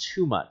open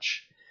too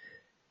much.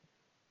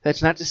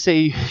 That's not to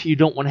say you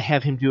don't want to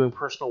have him doing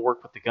personal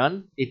work with the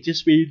gun. It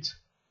just means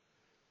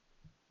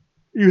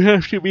you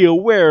have to be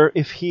aware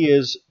if he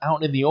is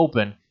out in the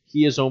open,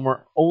 he is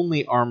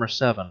only armor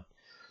 7.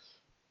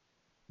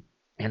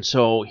 And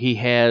so he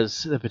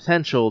has the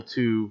potential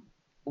to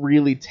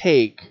really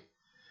take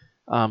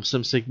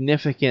some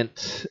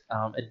significant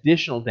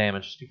additional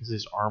damage because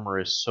his armor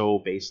is so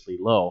basely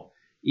low,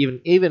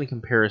 even in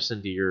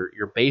comparison to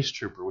your base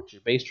trooper, which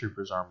your base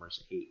trooper's armor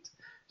is 8.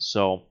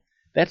 So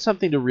that's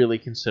something to really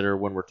consider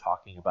when we're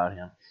talking about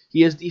him.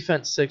 He has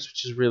defense 6,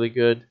 which is really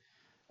good,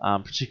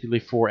 particularly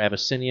for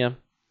Abyssinia,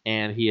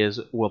 and he has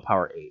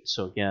willpower 8.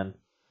 So again,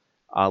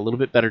 a little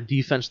bit better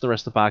defense than the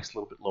rest of the box, a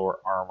little bit lower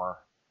armor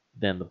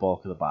than the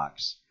bulk of the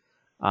box.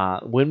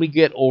 When we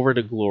get over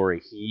to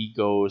Glory, he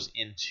goes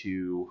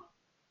into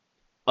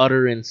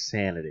utter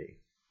insanity.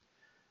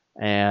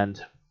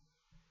 And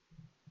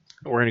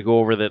we're going to go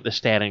over the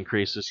stat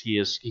increases.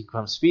 He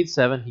becomes speed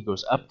 7, he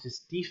goes up to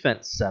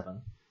defense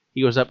 7,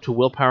 he goes up to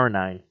willpower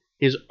 9,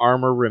 his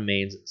armor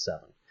remains at 7.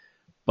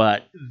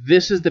 But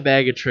this is the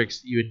bag of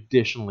tricks that you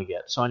additionally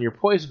get. So on your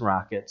poison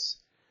rockets,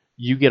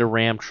 you get a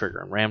ram trigger,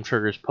 and ram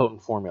trigger is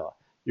potent formula.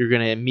 You're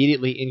going to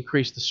immediately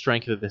increase the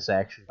strength of this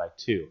action by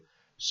 2.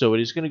 So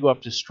it is going to go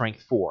up to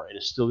strength 4. It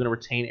is still going to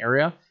retain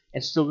area,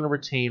 and still going to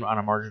retain on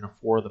a margin of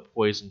 4 the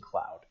poison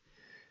cloud.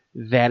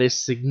 That is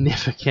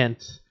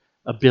significant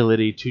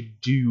ability to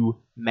do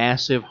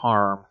massive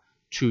harm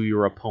to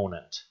your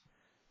opponent,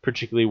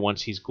 particularly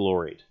once he's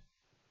gloried.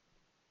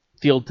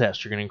 Field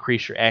test, you're going to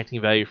increase your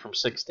acting value from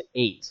 6 to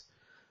 8.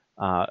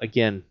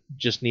 Again,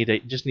 just need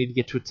to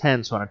get to a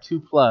 10. So on a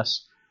 2+,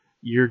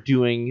 you're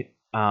doing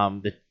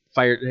the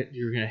fire.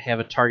 You're going to have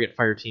a target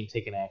fire team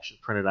take an action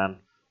printed on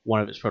one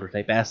of its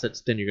prototype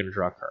assets. Then you're going to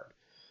draw a card.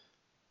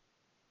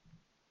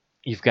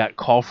 You've got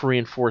Call for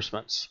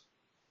Reinforcements,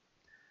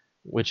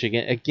 which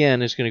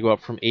again is going to go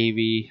up from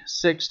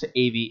AV6 to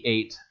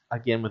AV8.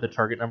 Again with a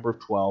target number of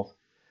 12.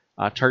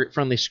 Target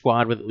friendly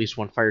squad with at least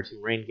one fire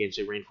team range gains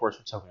a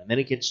reinforcement token. And then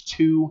it gets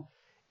 2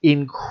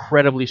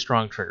 incredibly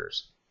strong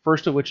triggers.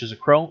 First of which is a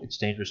crow. It's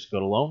dangerous to go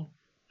it alone.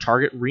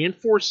 Target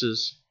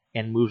reinforces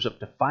and moves up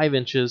to 5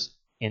 inches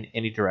in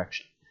any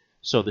direction.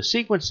 So the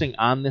sequencing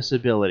on this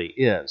ability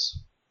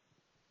is,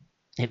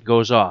 it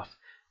goes off.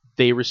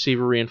 They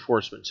receive a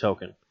reinforcement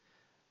token.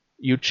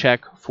 You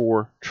check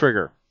for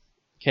trigger.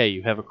 Okay,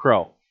 you have a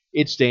crow.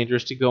 It's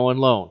dangerous to go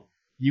alone.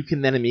 You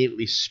can then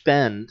immediately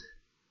spend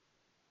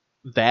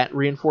that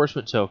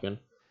reinforcement token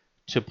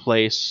to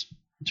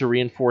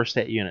reinforce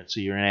that unit. So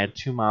you're going to add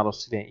 2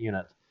 models to that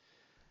unit.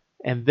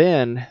 And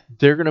then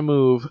they're going to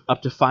move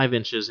up to 5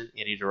 inches in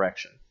any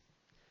direction.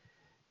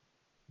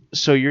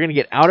 So you're going to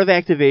get out of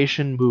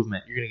activation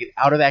movement. You're going to get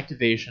out of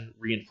activation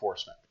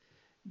reinforcement.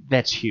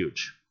 That's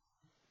huge.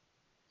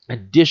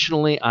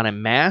 Additionally, on a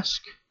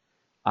mask,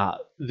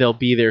 they'll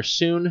be there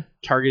soon.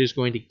 Target is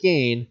going to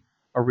gain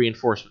a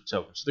reinforcement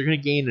token. So they're going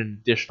to gain an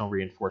additional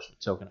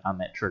reinforcement token on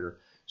that trigger.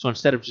 So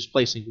instead of just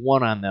placing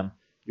 1 on them,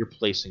 you're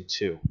placing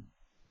 2.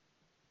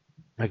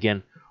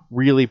 Again,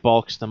 really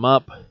bulks them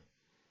up.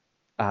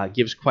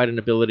 Gives quite an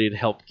ability to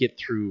help get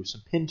through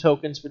some pin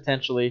tokens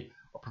potentially,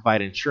 or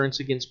provide insurance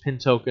against pin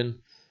token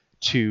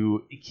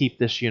to keep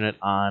this unit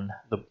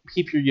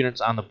keep your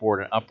units on the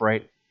board and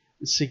upright.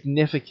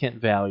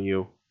 Significant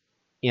value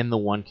in the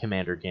one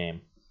commander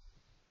game.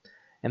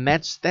 And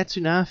that's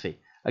Unafi.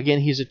 Again,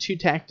 he's a 2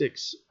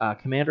 tactics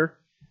commander.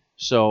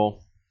 So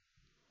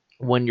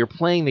when you're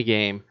playing the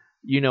game,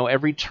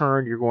 every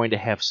turn you're going to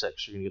have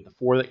 6. You're going to get the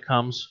 4 that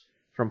comes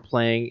from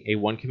playing a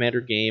 1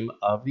 commander game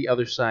of the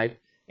other side,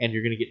 and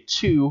you're going to get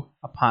 2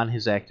 upon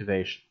his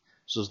activation.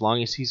 So as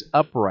long as he's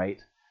upright,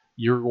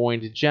 you're going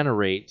to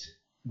generate,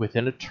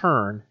 within a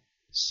turn,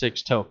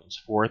 6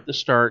 tokens. 4 at the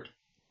start,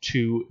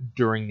 2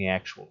 during the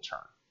actual turn.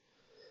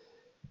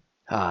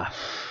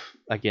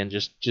 Again,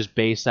 just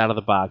based out of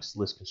the box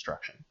list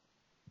construction,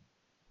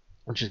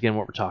 which is again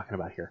what we're talking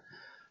about here.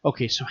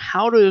 Okay, so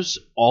how does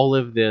all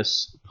of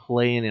this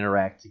play and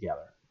interact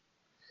together?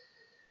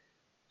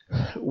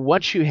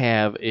 What you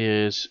have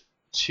is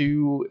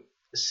two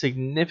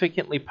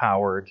significantly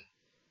powered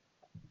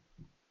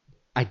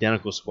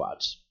identical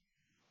squads.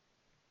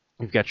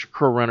 You've got your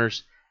Crow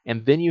Runners,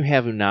 and then you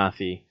have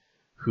Unathi,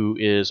 who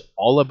is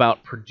all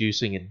about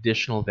producing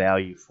additional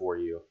value for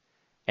you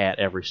at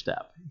every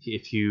step.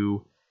 If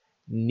you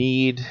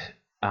need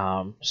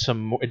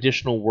some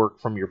additional work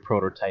from your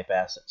prototype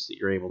assets that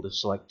you're able to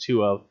select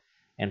two of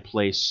and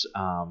place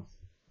on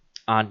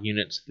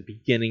units at the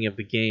beginning of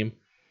the game,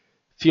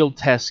 Field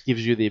Test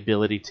gives you the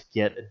ability to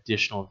get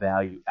additional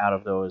value out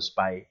of those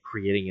by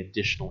creating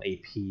additional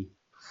AP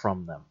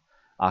from them.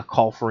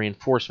 Call for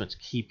Reinforcements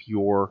keep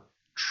your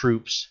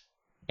troops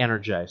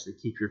energized. They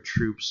keep your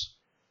troops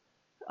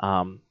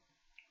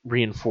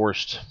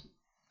reinforced.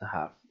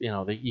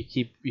 You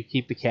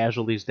keep the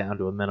casualties down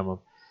to a minimum.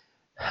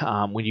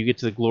 When you get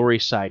to the Glory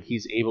side,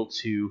 he's able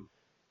to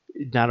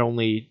not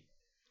only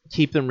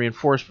keep them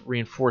reinforced, but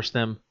reinforce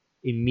them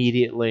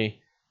immediately.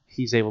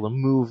 He's able to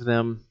move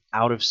them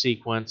out of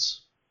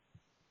sequence.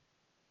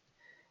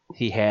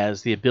 He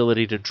has the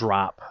ability to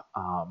drop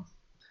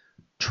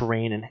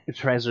terrain and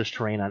hazardous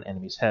terrain on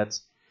enemies'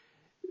 heads.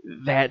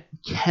 That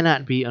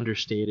cannot be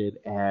understated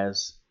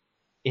as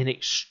an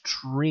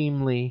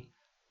extremely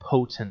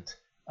potent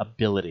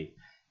ability.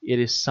 It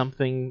is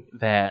something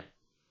that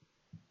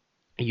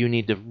you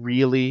need to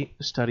really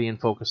study and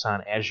focus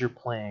on as you're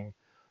playing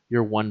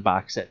your one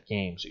box set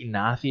games.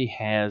 Unathi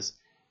has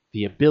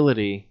the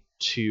ability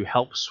to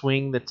help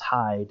swing the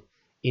tide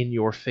in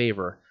your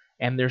favor,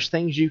 and there's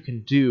things you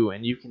can do,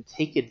 and you can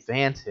take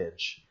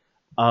advantage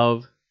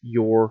of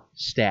your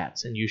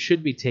stats, and you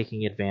should be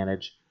taking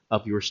advantage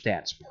of your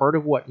stats. Part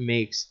of what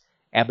makes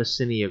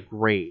Abyssinia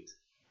great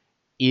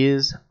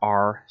is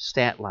our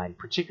stat line,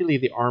 particularly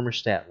the armor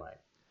stat line.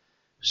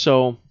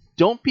 So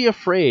don't be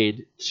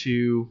afraid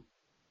to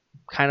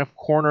kind of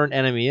corner an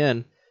enemy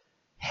in,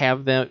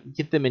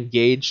 get them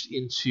engaged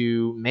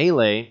into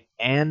melee,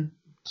 and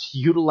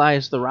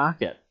utilize the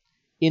rocket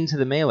into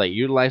the melee.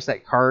 Utilize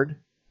that card,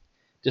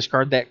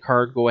 discard that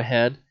card, go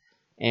ahead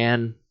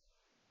and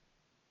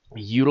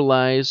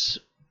utilize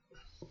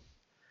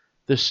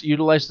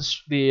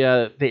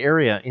the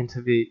area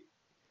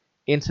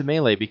into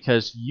melee,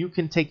 because you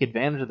can take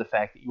advantage of the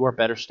fact that you are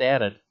better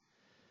statted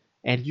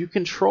and you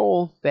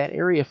control that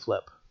area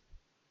flip.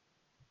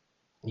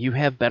 You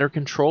have better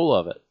control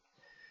of it.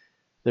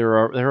 There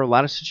are a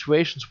lot of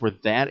situations where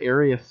that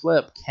area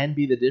flip can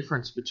be the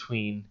difference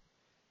between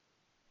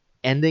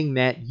ending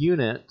that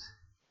unit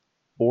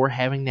or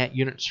having that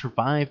unit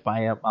survive by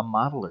a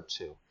model or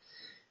two.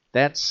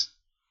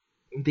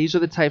 These are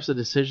the types of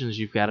decisions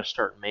you've got to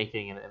start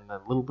making, and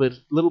the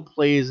little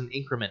plays and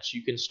increments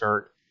you can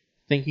start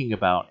thinking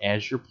about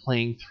as you're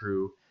playing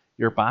through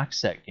your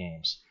box set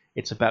games.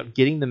 It's about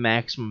getting the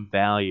maximum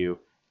value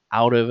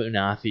out of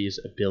Unathi's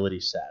ability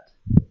set.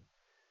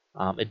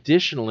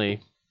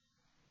 Additionally,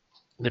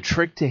 the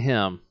trick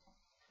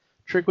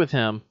with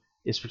him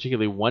is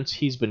particularly once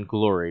he's been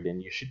gloried,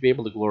 and you should be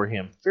able to glory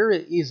him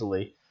very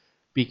easily,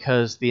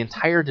 because the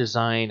entire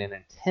design and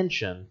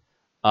intention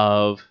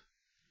of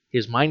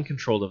his mind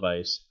control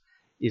device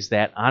is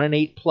that on an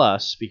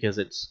 8+, because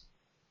it's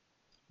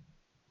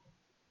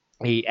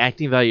a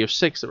acting value of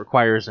 6 that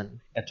requires a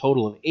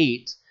total of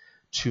 8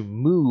 to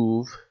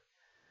move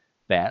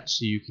that,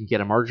 so you can get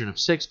a margin of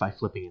 6 by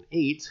flipping an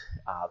 8,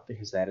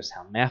 because that is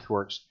how math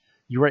works.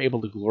 You are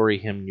able to glory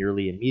him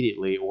nearly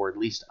immediately, or at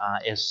least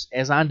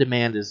as on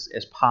demand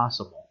as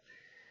possible.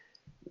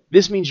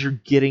 This means you're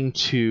getting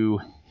to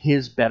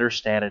his better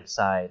statted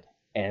side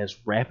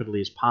as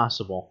rapidly as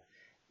possible,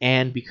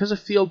 and because of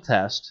Field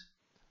Test,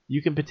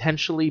 you can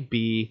potentially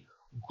be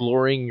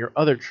glorying your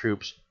other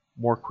troops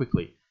more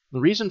quickly.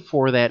 The reason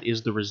for that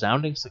is the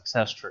resounding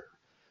success trigger,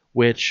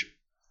 which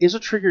is a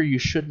trigger you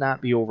should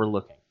not be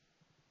overlooking,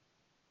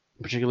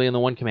 particularly in the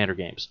one commander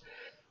games.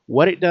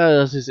 What it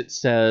does is it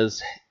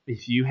says,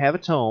 if you have a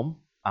tome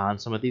on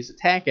some of these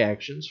attack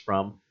actions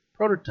from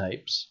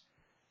prototypes,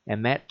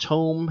 and that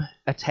tome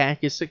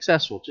attack is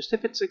successful, just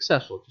if it's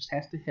successful, it just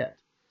has to hit.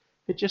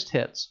 If it just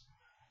hits,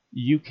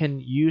 you can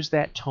use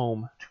that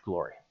tome to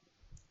glory.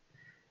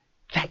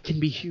 That can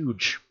be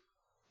huge,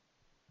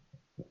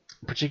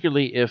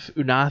 particularly if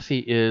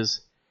Unathi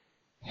is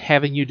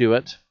having you do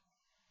it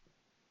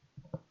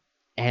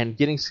and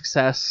getting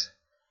success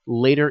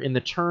later in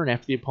the turn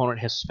after the opponent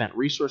has spent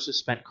resources,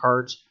 spent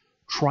cards,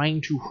 trying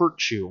to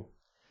hurt you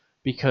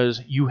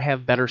because you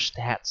have better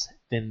stats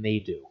than they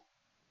do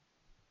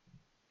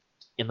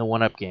in the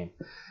one-up game.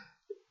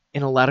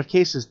 In a lot of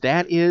cases,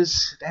 that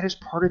is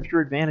part of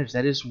your advantage.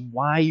 That is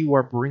why you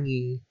are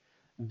bringing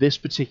this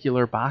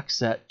particular box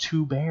set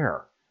to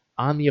bear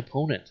on the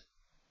opponent.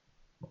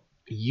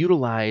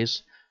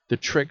 Utilize the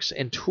tricks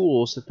and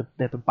tools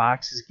that the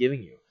box is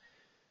giving you.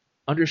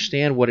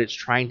 Understand what it's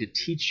trying to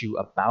teach you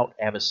about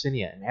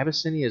Abyssinia. And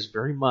Abyssinia is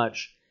very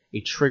much a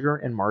trigger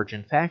and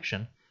margin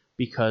faction,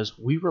 because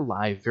we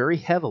rely very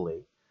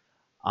heavily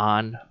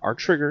on our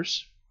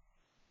triggers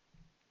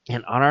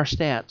and on our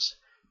stats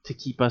to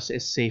keep us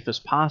as safe as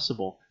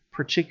possible,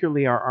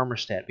 particularly our armor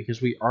stat,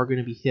 because we are going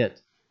to be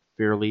hit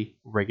fairly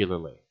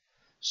regularly.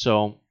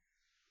 So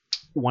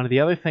one of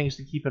the other things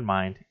to keep in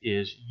mind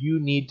is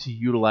you need to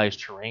utilize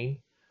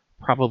terrain,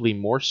 probably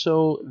more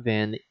so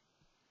than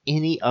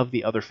any of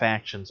the other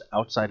factions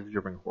outside of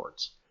Gibbering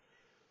Hordes.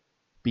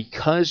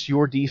 Because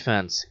your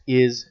defense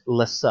is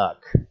Lesuc,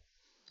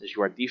 as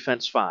you are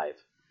defense 5,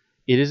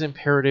 it is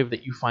imperative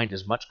that you find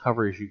as much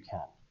cover as you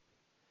can,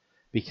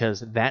 because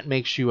that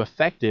makes you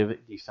effective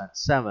at defense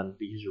 7,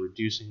 because you're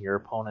reducing your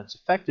opponent's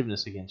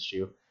effectiveness against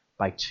you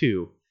by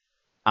 2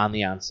 on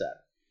the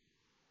onset.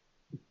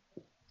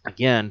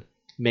 Again,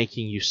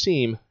 making you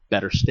seem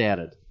better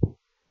statted.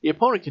 The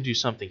opponent can do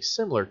something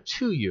similar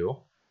to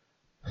you,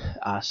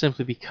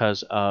 simply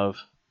because of,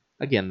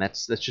 again,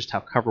 that's just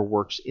how cover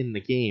works in the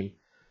game.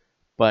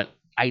 But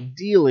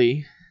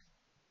ideally,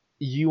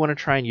 you want to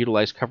try and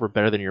utilize cover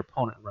better than your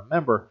opponent.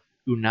 Remember,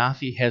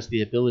 Unathi has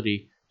the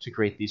ability to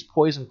create these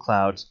poison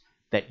clouds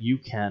that you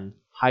can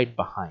hide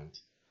behind.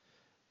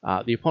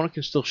 The opponent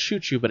can still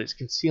shoot you, but it's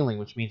concealing,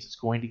 which means it's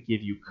going to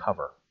give you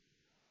cover.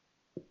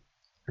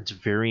 It's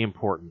very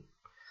important.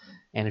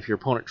 And if your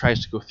opponent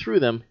tries to go through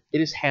them,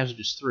 it is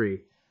hazardous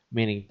 3,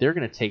 meaning they're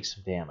going to take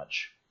some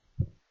damage.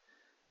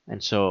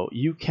 And so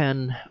you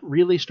can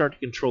really start to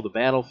control the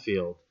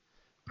battlefield,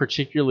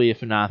 particularly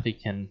if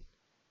Unathi can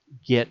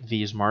get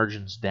these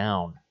margins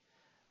down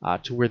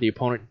to where the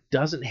opponent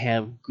doesn't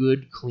have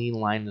good, clean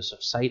lineness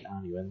of sight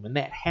on you. And when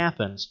that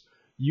happens,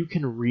 you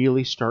can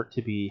really start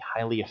to be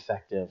highly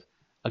effective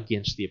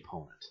against the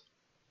opponent,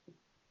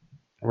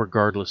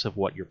 regardless of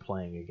what you're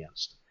playing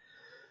against.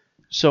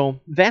 So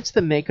that's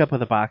the makeup of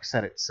the box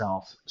set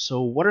itself.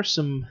 So what are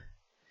some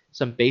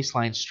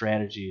baseline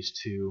strategies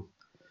to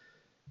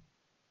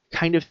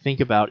kind of think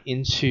about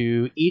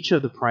into each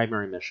of the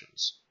primary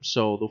missions?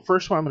 So the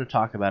first one I'm going to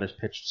talk about is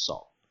Pitched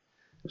Assault.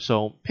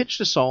 So Pitched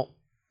Assault,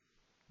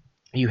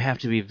 you have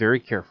to be very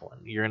careful.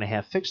 You're going to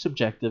have fixed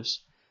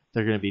objectives.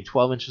 They're going to be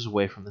 12 inches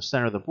away from the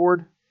center of the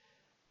board.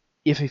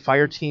 If a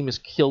fire team is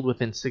killed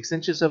within 6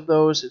 inches of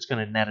those, it's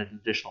going to net an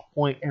additional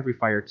point.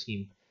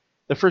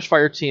 The first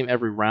fire team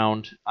every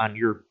round on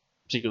your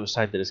particular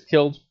side that is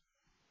killed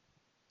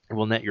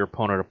will net your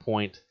opponent a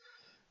point.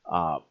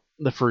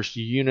 The first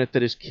unit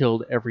that is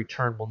killed every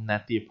turn will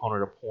net the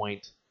opponent a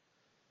point.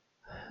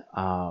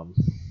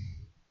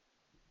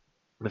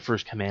 The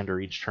first commander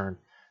each turn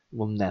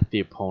will net the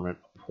opponent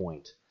a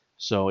point.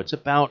 So it's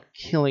about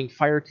killing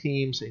fire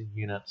teams and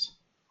units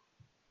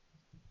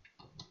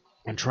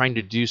and trying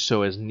to do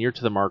so as near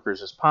to the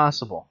markers as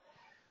possible.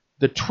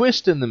 The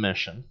twist in the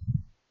mission,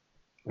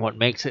 what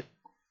makes it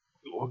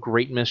a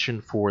great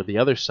mission for the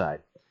other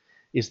side,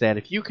 is that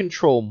if you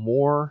control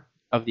more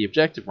of the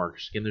objective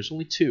markers, again, there's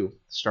only 2 at the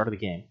start of the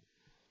game.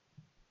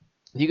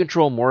 If you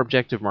control more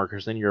objective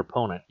markers than your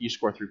opponent, you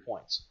score 3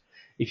 points.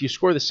 If you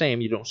score the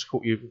same,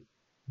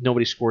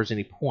 nobody scores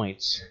any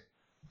points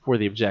for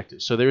the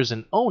objective. So there's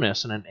an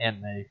onus and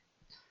a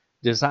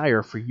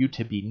desire for you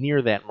to be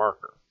near that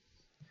marker.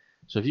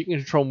 So if you can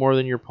control more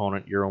than your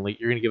opponent, you're going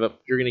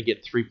to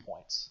get 3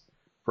 points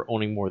for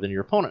owning more than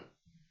your opponent.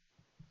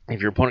 If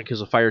your opponent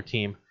kills a fire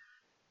team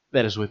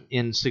that is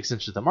within 6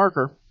 inches of the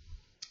marker,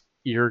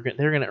 they're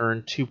going to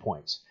earn 2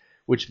 points,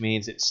 which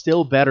means it's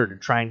still better to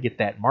try and get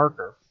that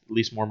marker, at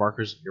least more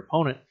markers than your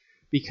opponent,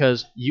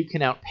 because you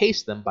can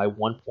outpace them by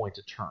 1 point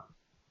a turn.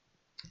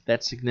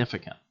 That's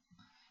significant.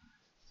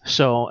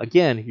 So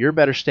again, you're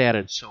better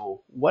statted.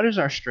 So what is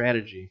our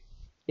strategy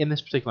in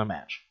this particular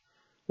match?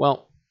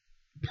 Well,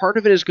 part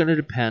of it is going to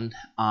depend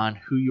on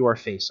who you are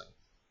facing.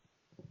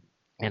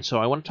 And so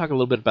I want to talk a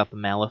little bit about the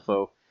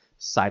Malifaux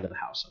side of the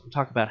house. I'm going to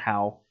talk about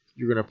how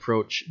you're going to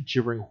approach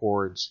Gibbering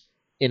Hordes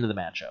into the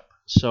matchup.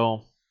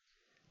 So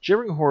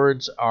Gibbering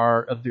Hordes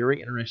are a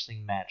very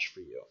interesting match for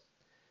you.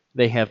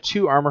 They have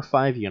 2 Armor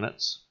 5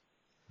 units,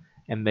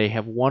 and they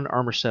have 1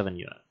 Armor 7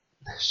 unit.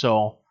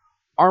 So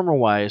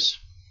armor-wise,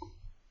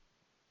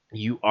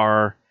 you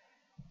are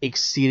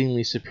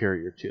exceedingly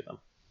superior to them.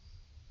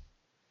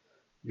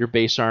 Your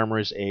base armor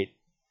is 8.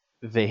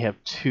 They have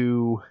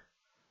 2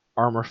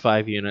 Armor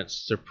 5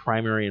 units. They're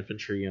primary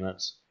infantry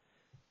units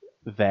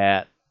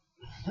that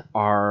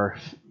are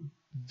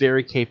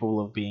very capable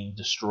of being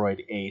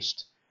destroyed,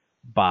 aced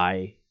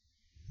by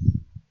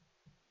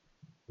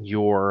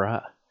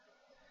your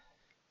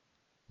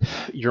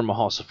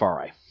Mahal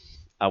Safari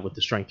with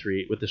the strength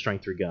 3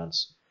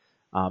 guns.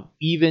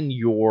 Even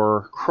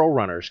your Crow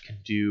Runners can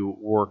do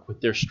work with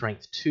their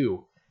strength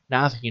 2.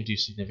 Now they can do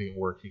significant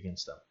work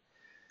against them.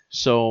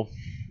 So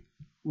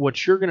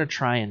what you're going to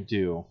try and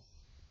do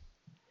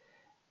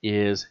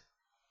is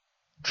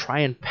try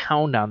and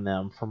pound on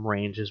them from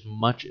range as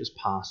much as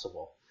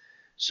possible.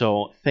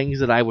 So things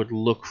that I would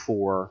look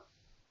for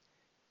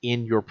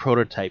in your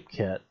prototype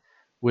kit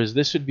was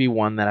this would be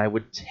one that I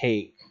would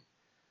take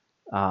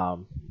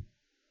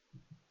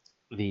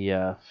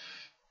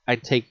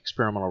I'd take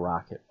Experimental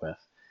Rocket with.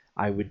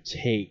 I would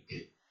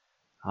take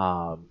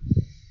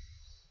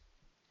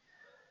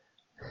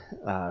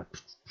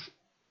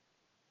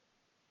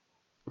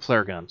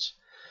flare guns.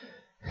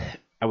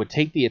 I would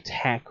take the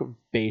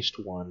attack-based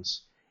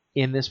ones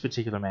in this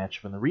particular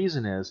matchup, and the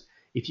reason is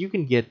if you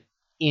can get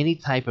any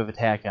type of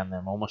attack on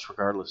them, almost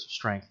regardless of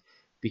strength,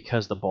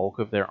 because the bulk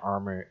of their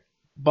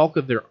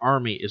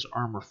army is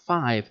armor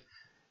 5,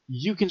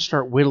 you can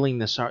start whittling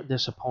this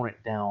opponent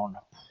down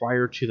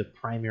prior to the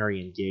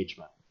primary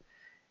engagement,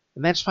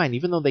 and that's fine.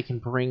 Even though they can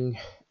bring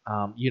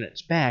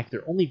units back,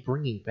 they're only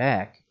bringing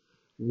back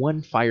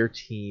one fire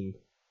team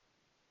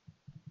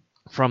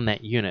from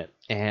that unit,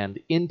 and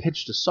in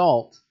pitched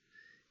assault,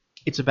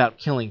 it's about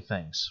killing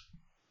things.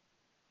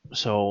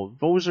 So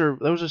those are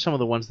some of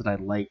the ones that I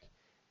like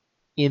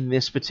in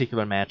this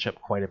particular matchup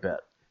quite a bit.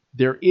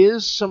 There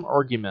is some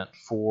argument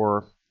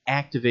for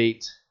active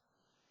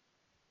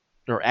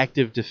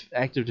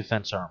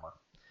defense armor.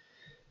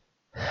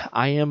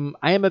 I am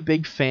a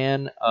big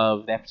fan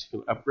of that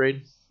particular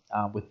upgrade.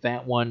 With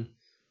that one,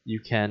 you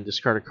can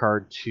discard a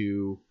card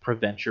to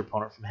prevent your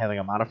opponent from having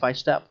a modify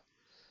step.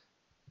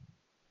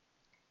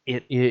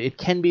 It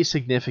can be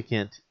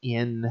significant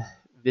in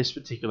this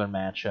particular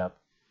matchup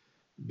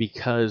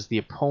because the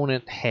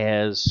opponent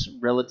has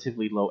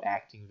relatively low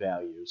acting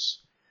values.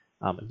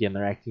 Again,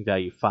 they're acting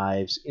value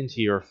 5s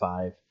into your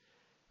 5,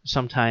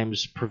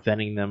 sometimes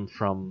preventing them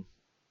from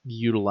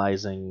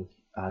utilizing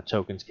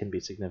tokens can be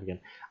significant.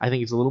 I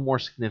think it's a little more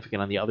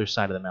significant on the other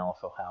side of the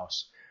Malifaux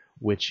house,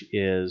 which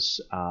is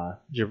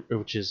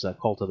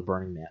Cult of the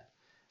Burning Man.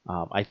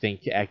 I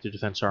think active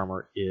defense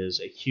armor is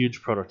a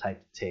huge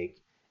prototype to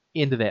take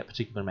into that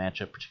particular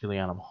matchup, particularly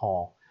on a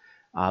Mahal,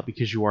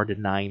 because you are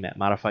denying that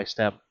modify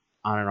step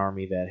on an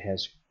army that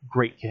has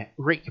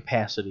great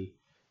capacity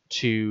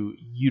to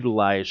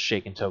utilize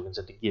shaken tokens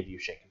and to give you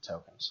shaken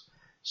tokens.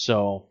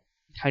 So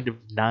kind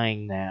of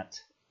denying that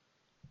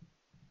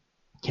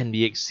can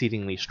be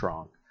exceedingly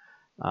strong.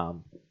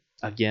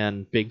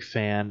 Again, big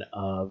fan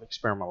of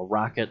Experimental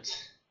Rocket.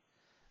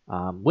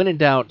 When in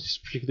doubt,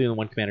 particularly in the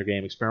one commander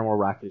game, Experimental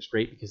Rocket is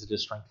great because it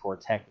is strength 4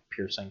 attack with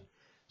piercing,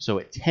 so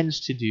it tends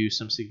to do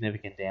some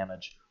significant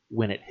damage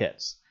when it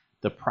hits.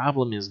 The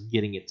problem is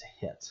getting it to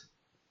hit.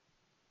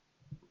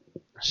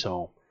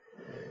 So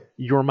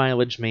your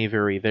mileage may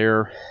vary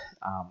there.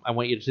 I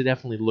want you to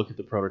definitely look at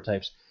the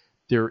prototypes.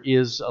 There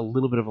is a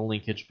little bit of a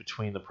linkage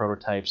between the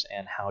prototypes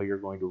and how you're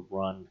going to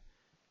run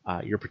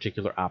your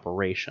particular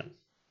operation,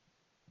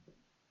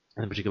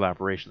 and the particular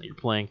operation that you're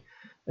playing,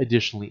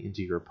 additionally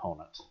into your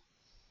opponent.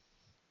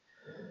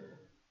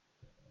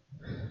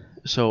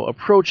 So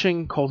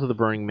approaching Cult of the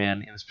Burning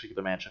Man in this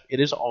particular matchup, it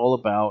is all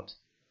about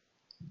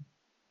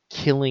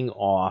killing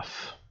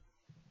off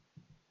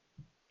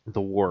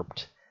the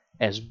warped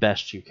as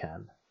best you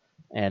can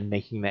and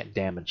making that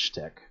damage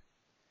stick.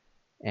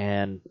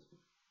 And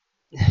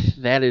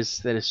that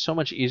is so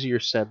much easier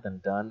said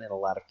than done in a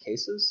lot of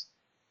cases.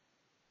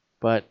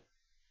 But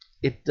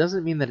it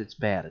doesn't mean that it's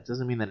bad. It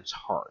doesn't mean that it's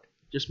hard.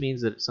 It just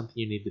means that it's something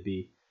you need to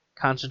be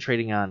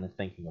concentrating on and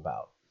thinking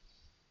about.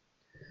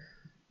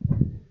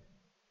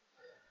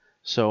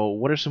 So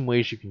what are some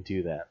ways you can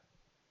do that?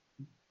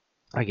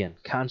 Again,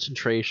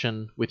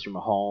 concentration with your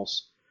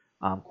Mahals,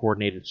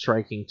 coordinated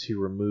striking to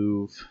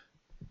remove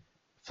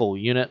full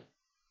unit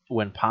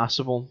when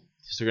possible,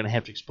 because they're going to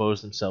have to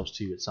expose themselves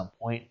to you at some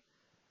point.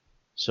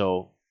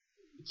 So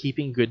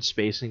keeping good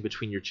spacing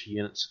between your two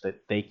units so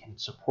that they can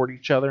support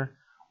each other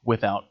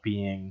without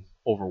being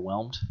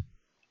overwhelmed,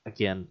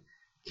 again,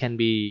 can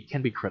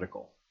be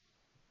critical.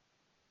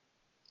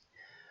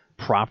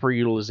 Proper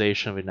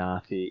utilization of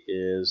Inathi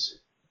is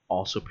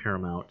also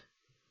paramount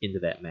into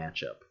that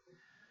matchup.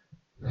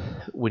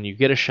 When you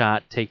get a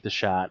shot, take the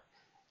shot,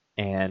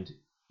 and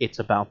it's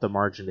about the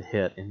margin to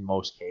hit in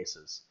most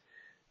cases.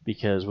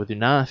 Because with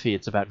Unathi,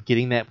 it's about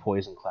getting that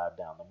poison cloud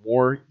down.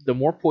 The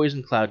more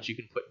poison clouds you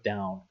can put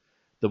down,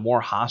 the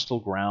more hostile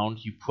ground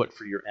you put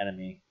for your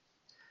enemy.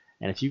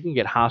 And if you can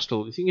get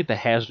the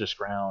hazardous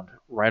ground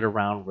right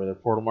around where the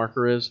portal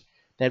marker is,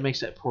 that makes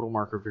that portal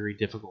marker very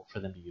difficult for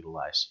them to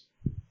utilize.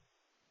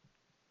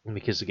 And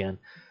because again,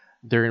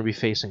 they're going to be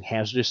facing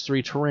hazardous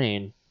 3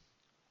 terrain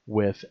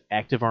with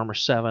active armor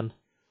 7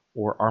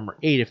 or armor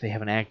 8 if they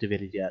haven't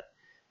activated yet.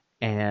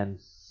 And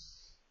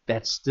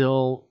that's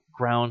still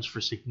grounds for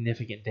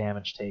significant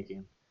damage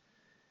taken.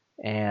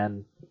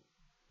 And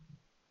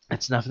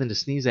it's nothing to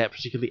sneeze at,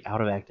 particularly out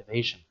of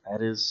activation.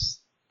 That is,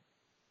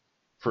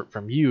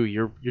 from you,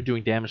 you're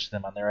doing damage to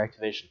them on their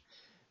activation.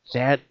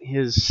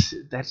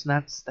 That's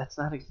not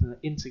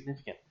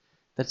insignificant.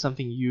 That's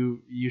something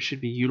you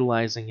should be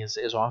utilizing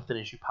as often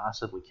as you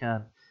possibly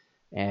can.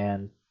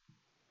 And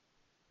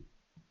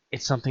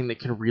it's something that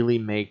can really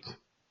make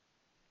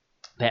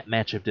that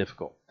matchup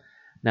difficult.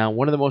 Now,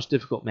 one of the most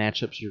difficult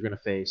matchups you're going to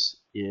face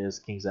is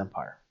King's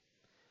Empire.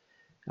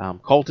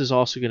 Cult is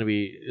also going to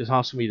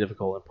be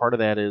difficult, and part of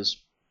that is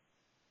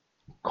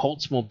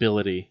Cult's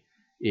mobility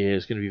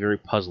is going to be very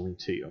puzzling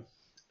to you.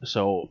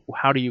 So,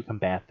 how do you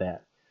combat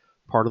that?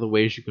 Part of the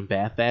ways you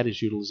combat that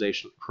is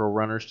utilization of Crow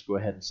Runners to go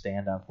ahead and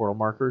stand on portal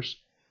markers.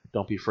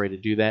 Don't be afraid to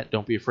do that.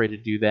 Don't be afraid to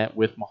do that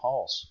with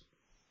Mahals.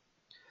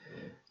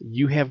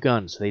 You have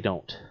guns, they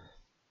don't.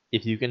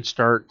 If you can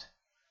start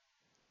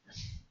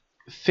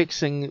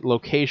fixing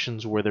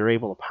locations where they're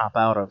able to pop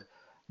out of,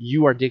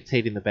 you are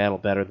dictating the battle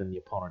better than the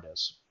opponent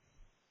is.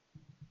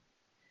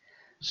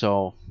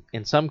 So,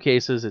 in some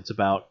cases, it's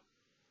about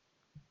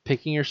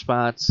picking your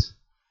spots,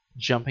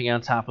 jumping on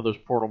top of those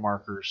portal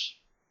markers,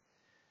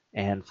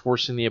 and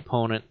forcing the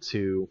opponent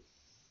to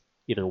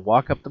either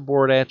walk up the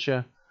board at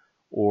you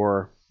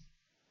or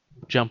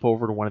jump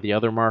over to one of the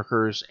other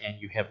markers, and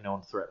you have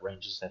known threat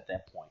ranges at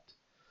that point.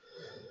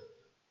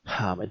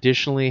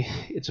 Additionally,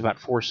 it's about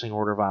forcing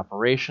order of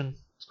operation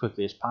as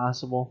quickly as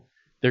possible.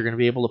 They're going to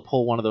be able to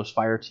pull one of those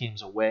fire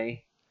teams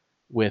away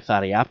with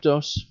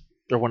Ariaptos,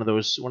 or one of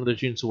those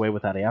units away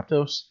with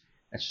Ariaptos.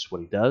 That's just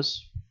what he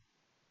does.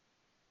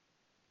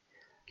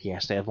 He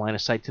has to have line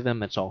of sight to them.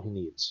 That's all he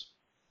needs,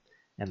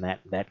 and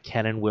that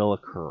can and will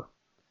occur.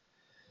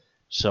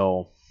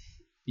 So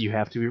you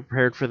have to be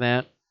prepared for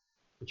that,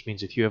 which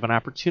means if you have an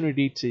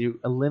opportunity to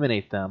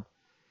eliminate them,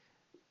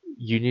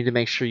 you need to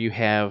make sure you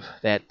have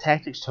that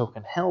tactics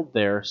token held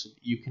there so that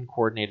you can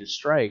coordinate a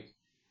strike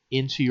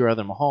into your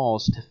other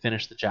Mahals to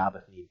finish the job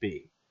if need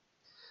be.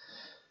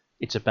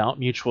 It's about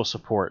mutual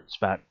support. It's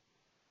about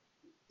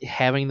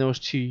having those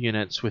two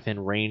units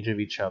within range of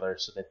each other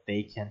so that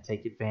they can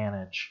take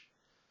advantage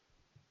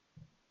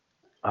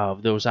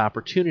of those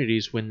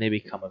opportunities when they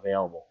become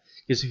available.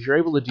 Because if you're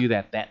able to do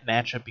that, that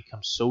matchup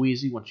becomes so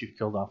easy once you've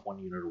killed off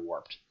one unit of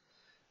Warped.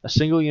 A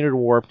single unit of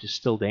Warped is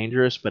still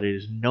dangerous, but it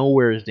is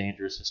nowhere as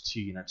dangerous as 2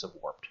 units of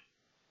Warped.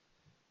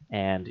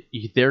 And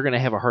they're going to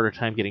have a harder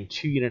time getting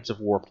 2 units of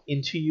Warped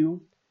into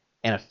you,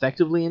 and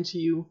effectively into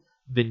you,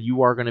 than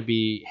you are going to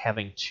be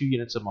having 2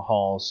 units of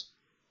Mahals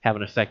have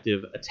an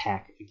effective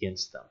attack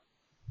against them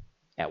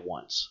at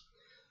once.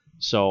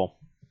 So,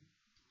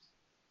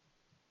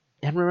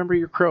 and remember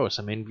your crows.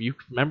 I mean, you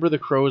remember the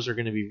crows are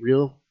going to be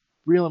real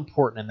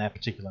important in that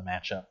particular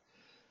matchup.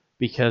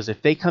 Because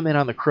if they come in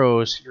on the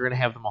crows, you're going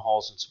to have the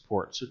Mahals in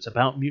support. So it's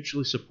about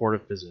mutually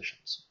supportive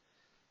positions.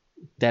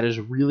 That is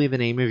really the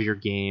name of your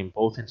game,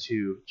 both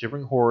into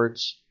Gibbering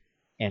Hordes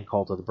and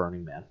Cult of the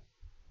Burning Man.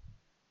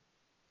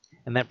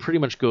 And that pretty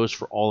much goes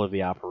for all of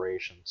the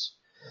operations.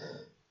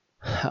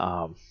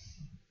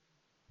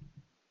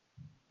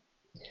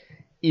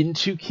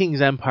 Into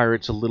King's Empire,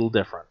 it's a little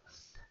different.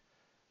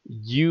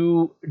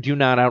 You do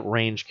not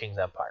outrange King's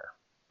Empire.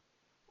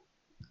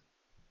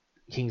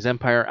 King's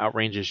Empire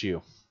outranges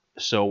you.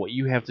 So what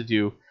you have to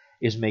do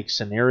is make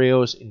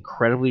scenarios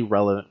incredibly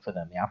relevant for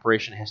them. The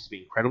operation has to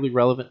be incredibly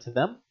relevant to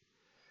them.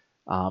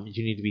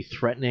 You need to be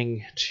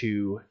threatening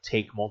to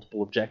take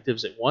multiple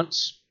objectives at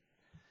once.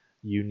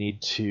 You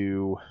need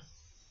to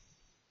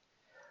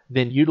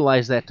then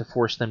utilize that to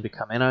force them to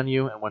come in on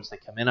you, and once they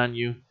come in on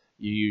you,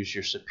 you use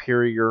your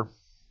superior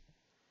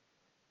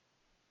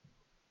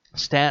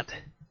stat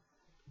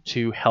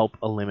to help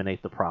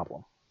eliminate the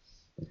problem.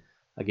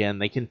 Again,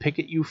 they can pick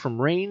at you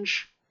from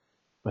range,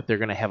 but they're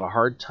going to have a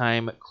hard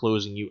time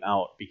closing you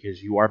out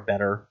because you are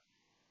better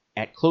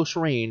at close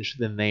range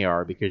than they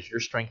are, because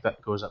your strength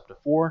goes up to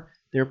 4,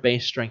 their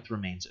base strength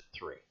remains at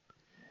 3.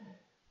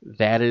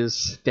 That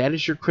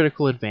is your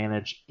critical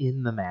advantage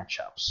in the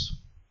matchups.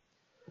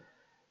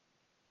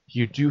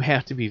 You do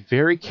have to be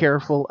very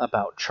careful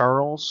about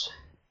Charles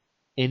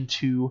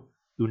into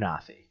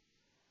Unathi.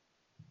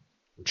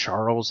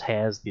 Charles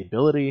has the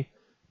ability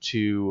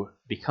to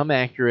become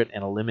accurate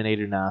and eliminate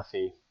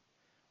Unathi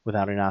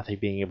without Unathi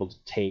being able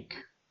to take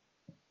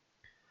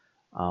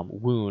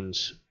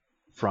wounds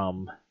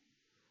from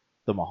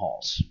the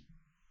Mahals.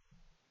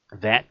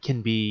 That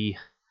can be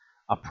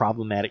a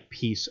problematic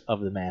piece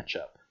of the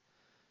matchup.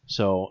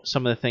 So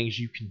some of the things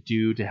you can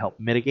do to help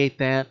mitigate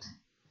that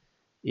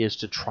is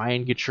to try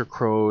and get your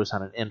crows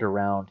on an end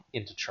around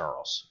into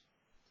Charles.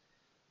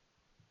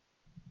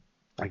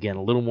 Again,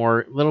 a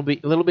little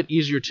bit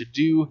easier to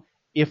do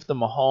if the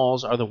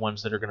Mahals are the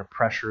ones that are going to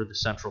pressure the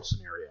central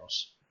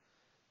scenarios.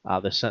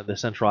 The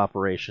central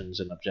operations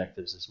and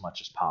objectives as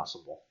much as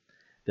possible.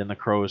 Then the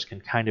crows can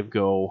kind of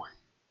go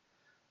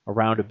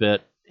around a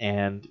bit,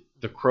 and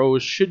the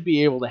crows should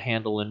be able to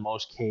handle, in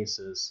most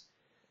cases,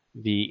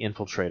 the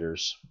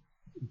infiltrators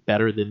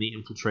better than the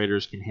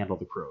infiltrators can handle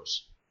the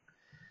crows.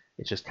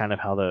 It's just kind of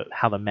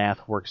how the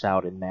math works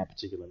out in that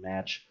particular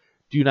match.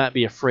 Do not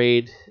be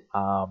afraid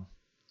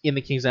in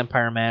the King's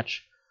Empire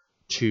match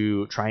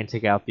to try and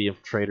take out the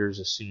infiltrators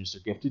as soon as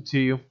they're gifted to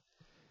you.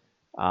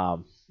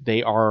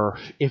 They are,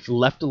 if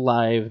left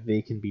alive,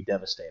 they can be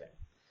devastating.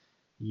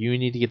 You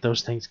need to get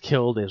those things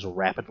killed as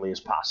rapidly as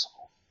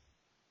possible.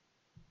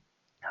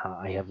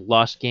 I have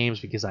lost games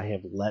because I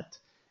have let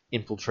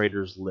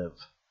infiltrators live.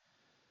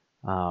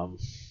 And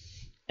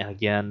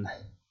again,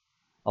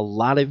 a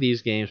lot of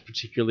these games,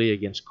 particularly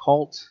against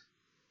Cult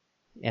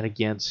and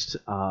against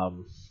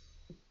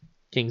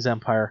King's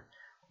Empire,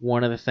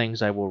 one of the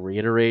things I will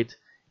reiterate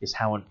is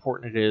how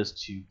important it is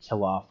to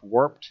kill off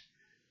Warped,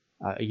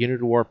 a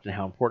unit of Warped, and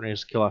how important it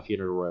is to kill off a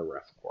unit of Royal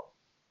Rifle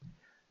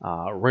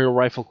Corps. Royal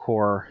Rifle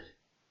Corps,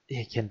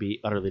 it can be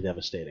utterly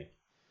devastating.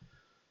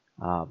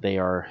 They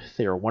are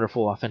a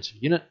wonderful offensive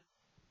unit.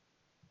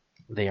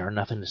 They are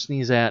nothing to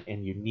sneeze at,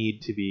 and you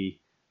need to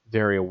be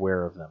very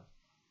aware of them.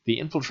 The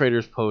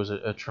infiltrators pose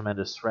a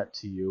tremendous threat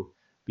to you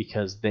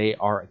because they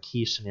are a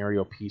key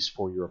scenario piece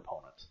for your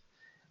opponent.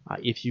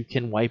 If you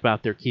can wipe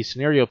out their key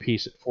scenario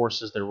piece, it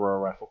forces their Royal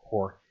Rifle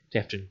Corps to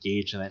have to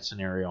engage in that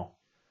scenario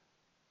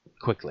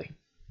quickly.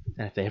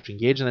 And if they have to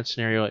engage in that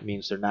scenario, it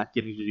means they're not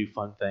getting to do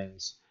fun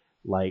things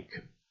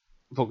like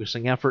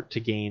focusing effort to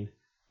gain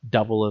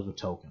double of a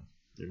token.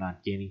 They're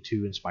not gaining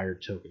 2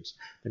 inspired tokens.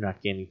 They're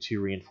not gaining 2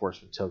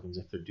 reinforcement tokens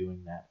if they're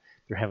doing that.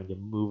 They're having to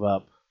move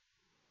up,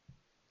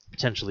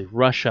 potentially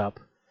rush up,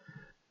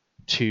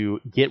 to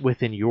get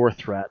within your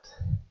threat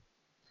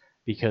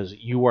because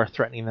you are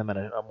threatening them in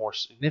a more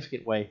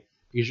significant way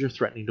because you're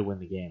threatening to win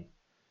the game.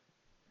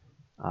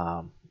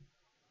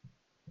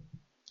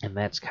 And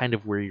that's kind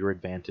of where your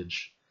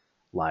advantage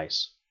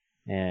lies.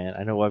 And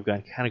I know I've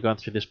kind of gone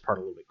through this part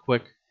a little bit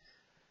quick,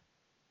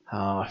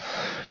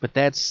 but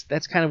that's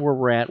kind of where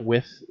we're at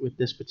with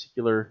this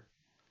particular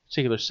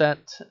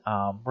set.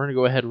 We're going to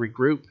go ahead and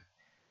regroup,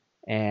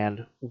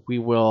 and we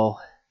will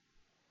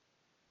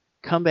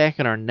come back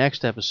in our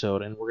next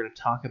episode, and we're going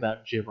to talk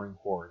about gibbering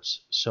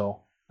hordes. So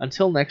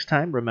until next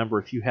time, remember,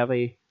 if you have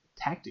a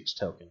tactics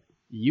token,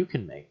 you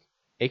can make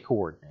a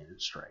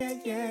coordinated strike. Never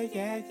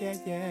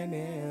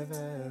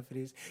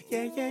freeze.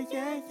 Never.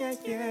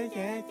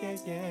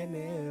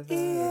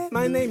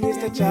 My name is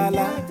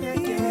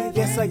T'Challa.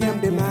 Yes, I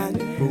am the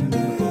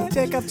man.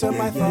 Take after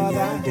my father.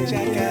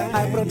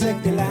 I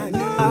protect the land.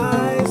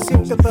 I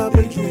sing the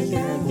purple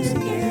dreams.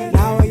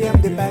 Now I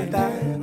am the panther.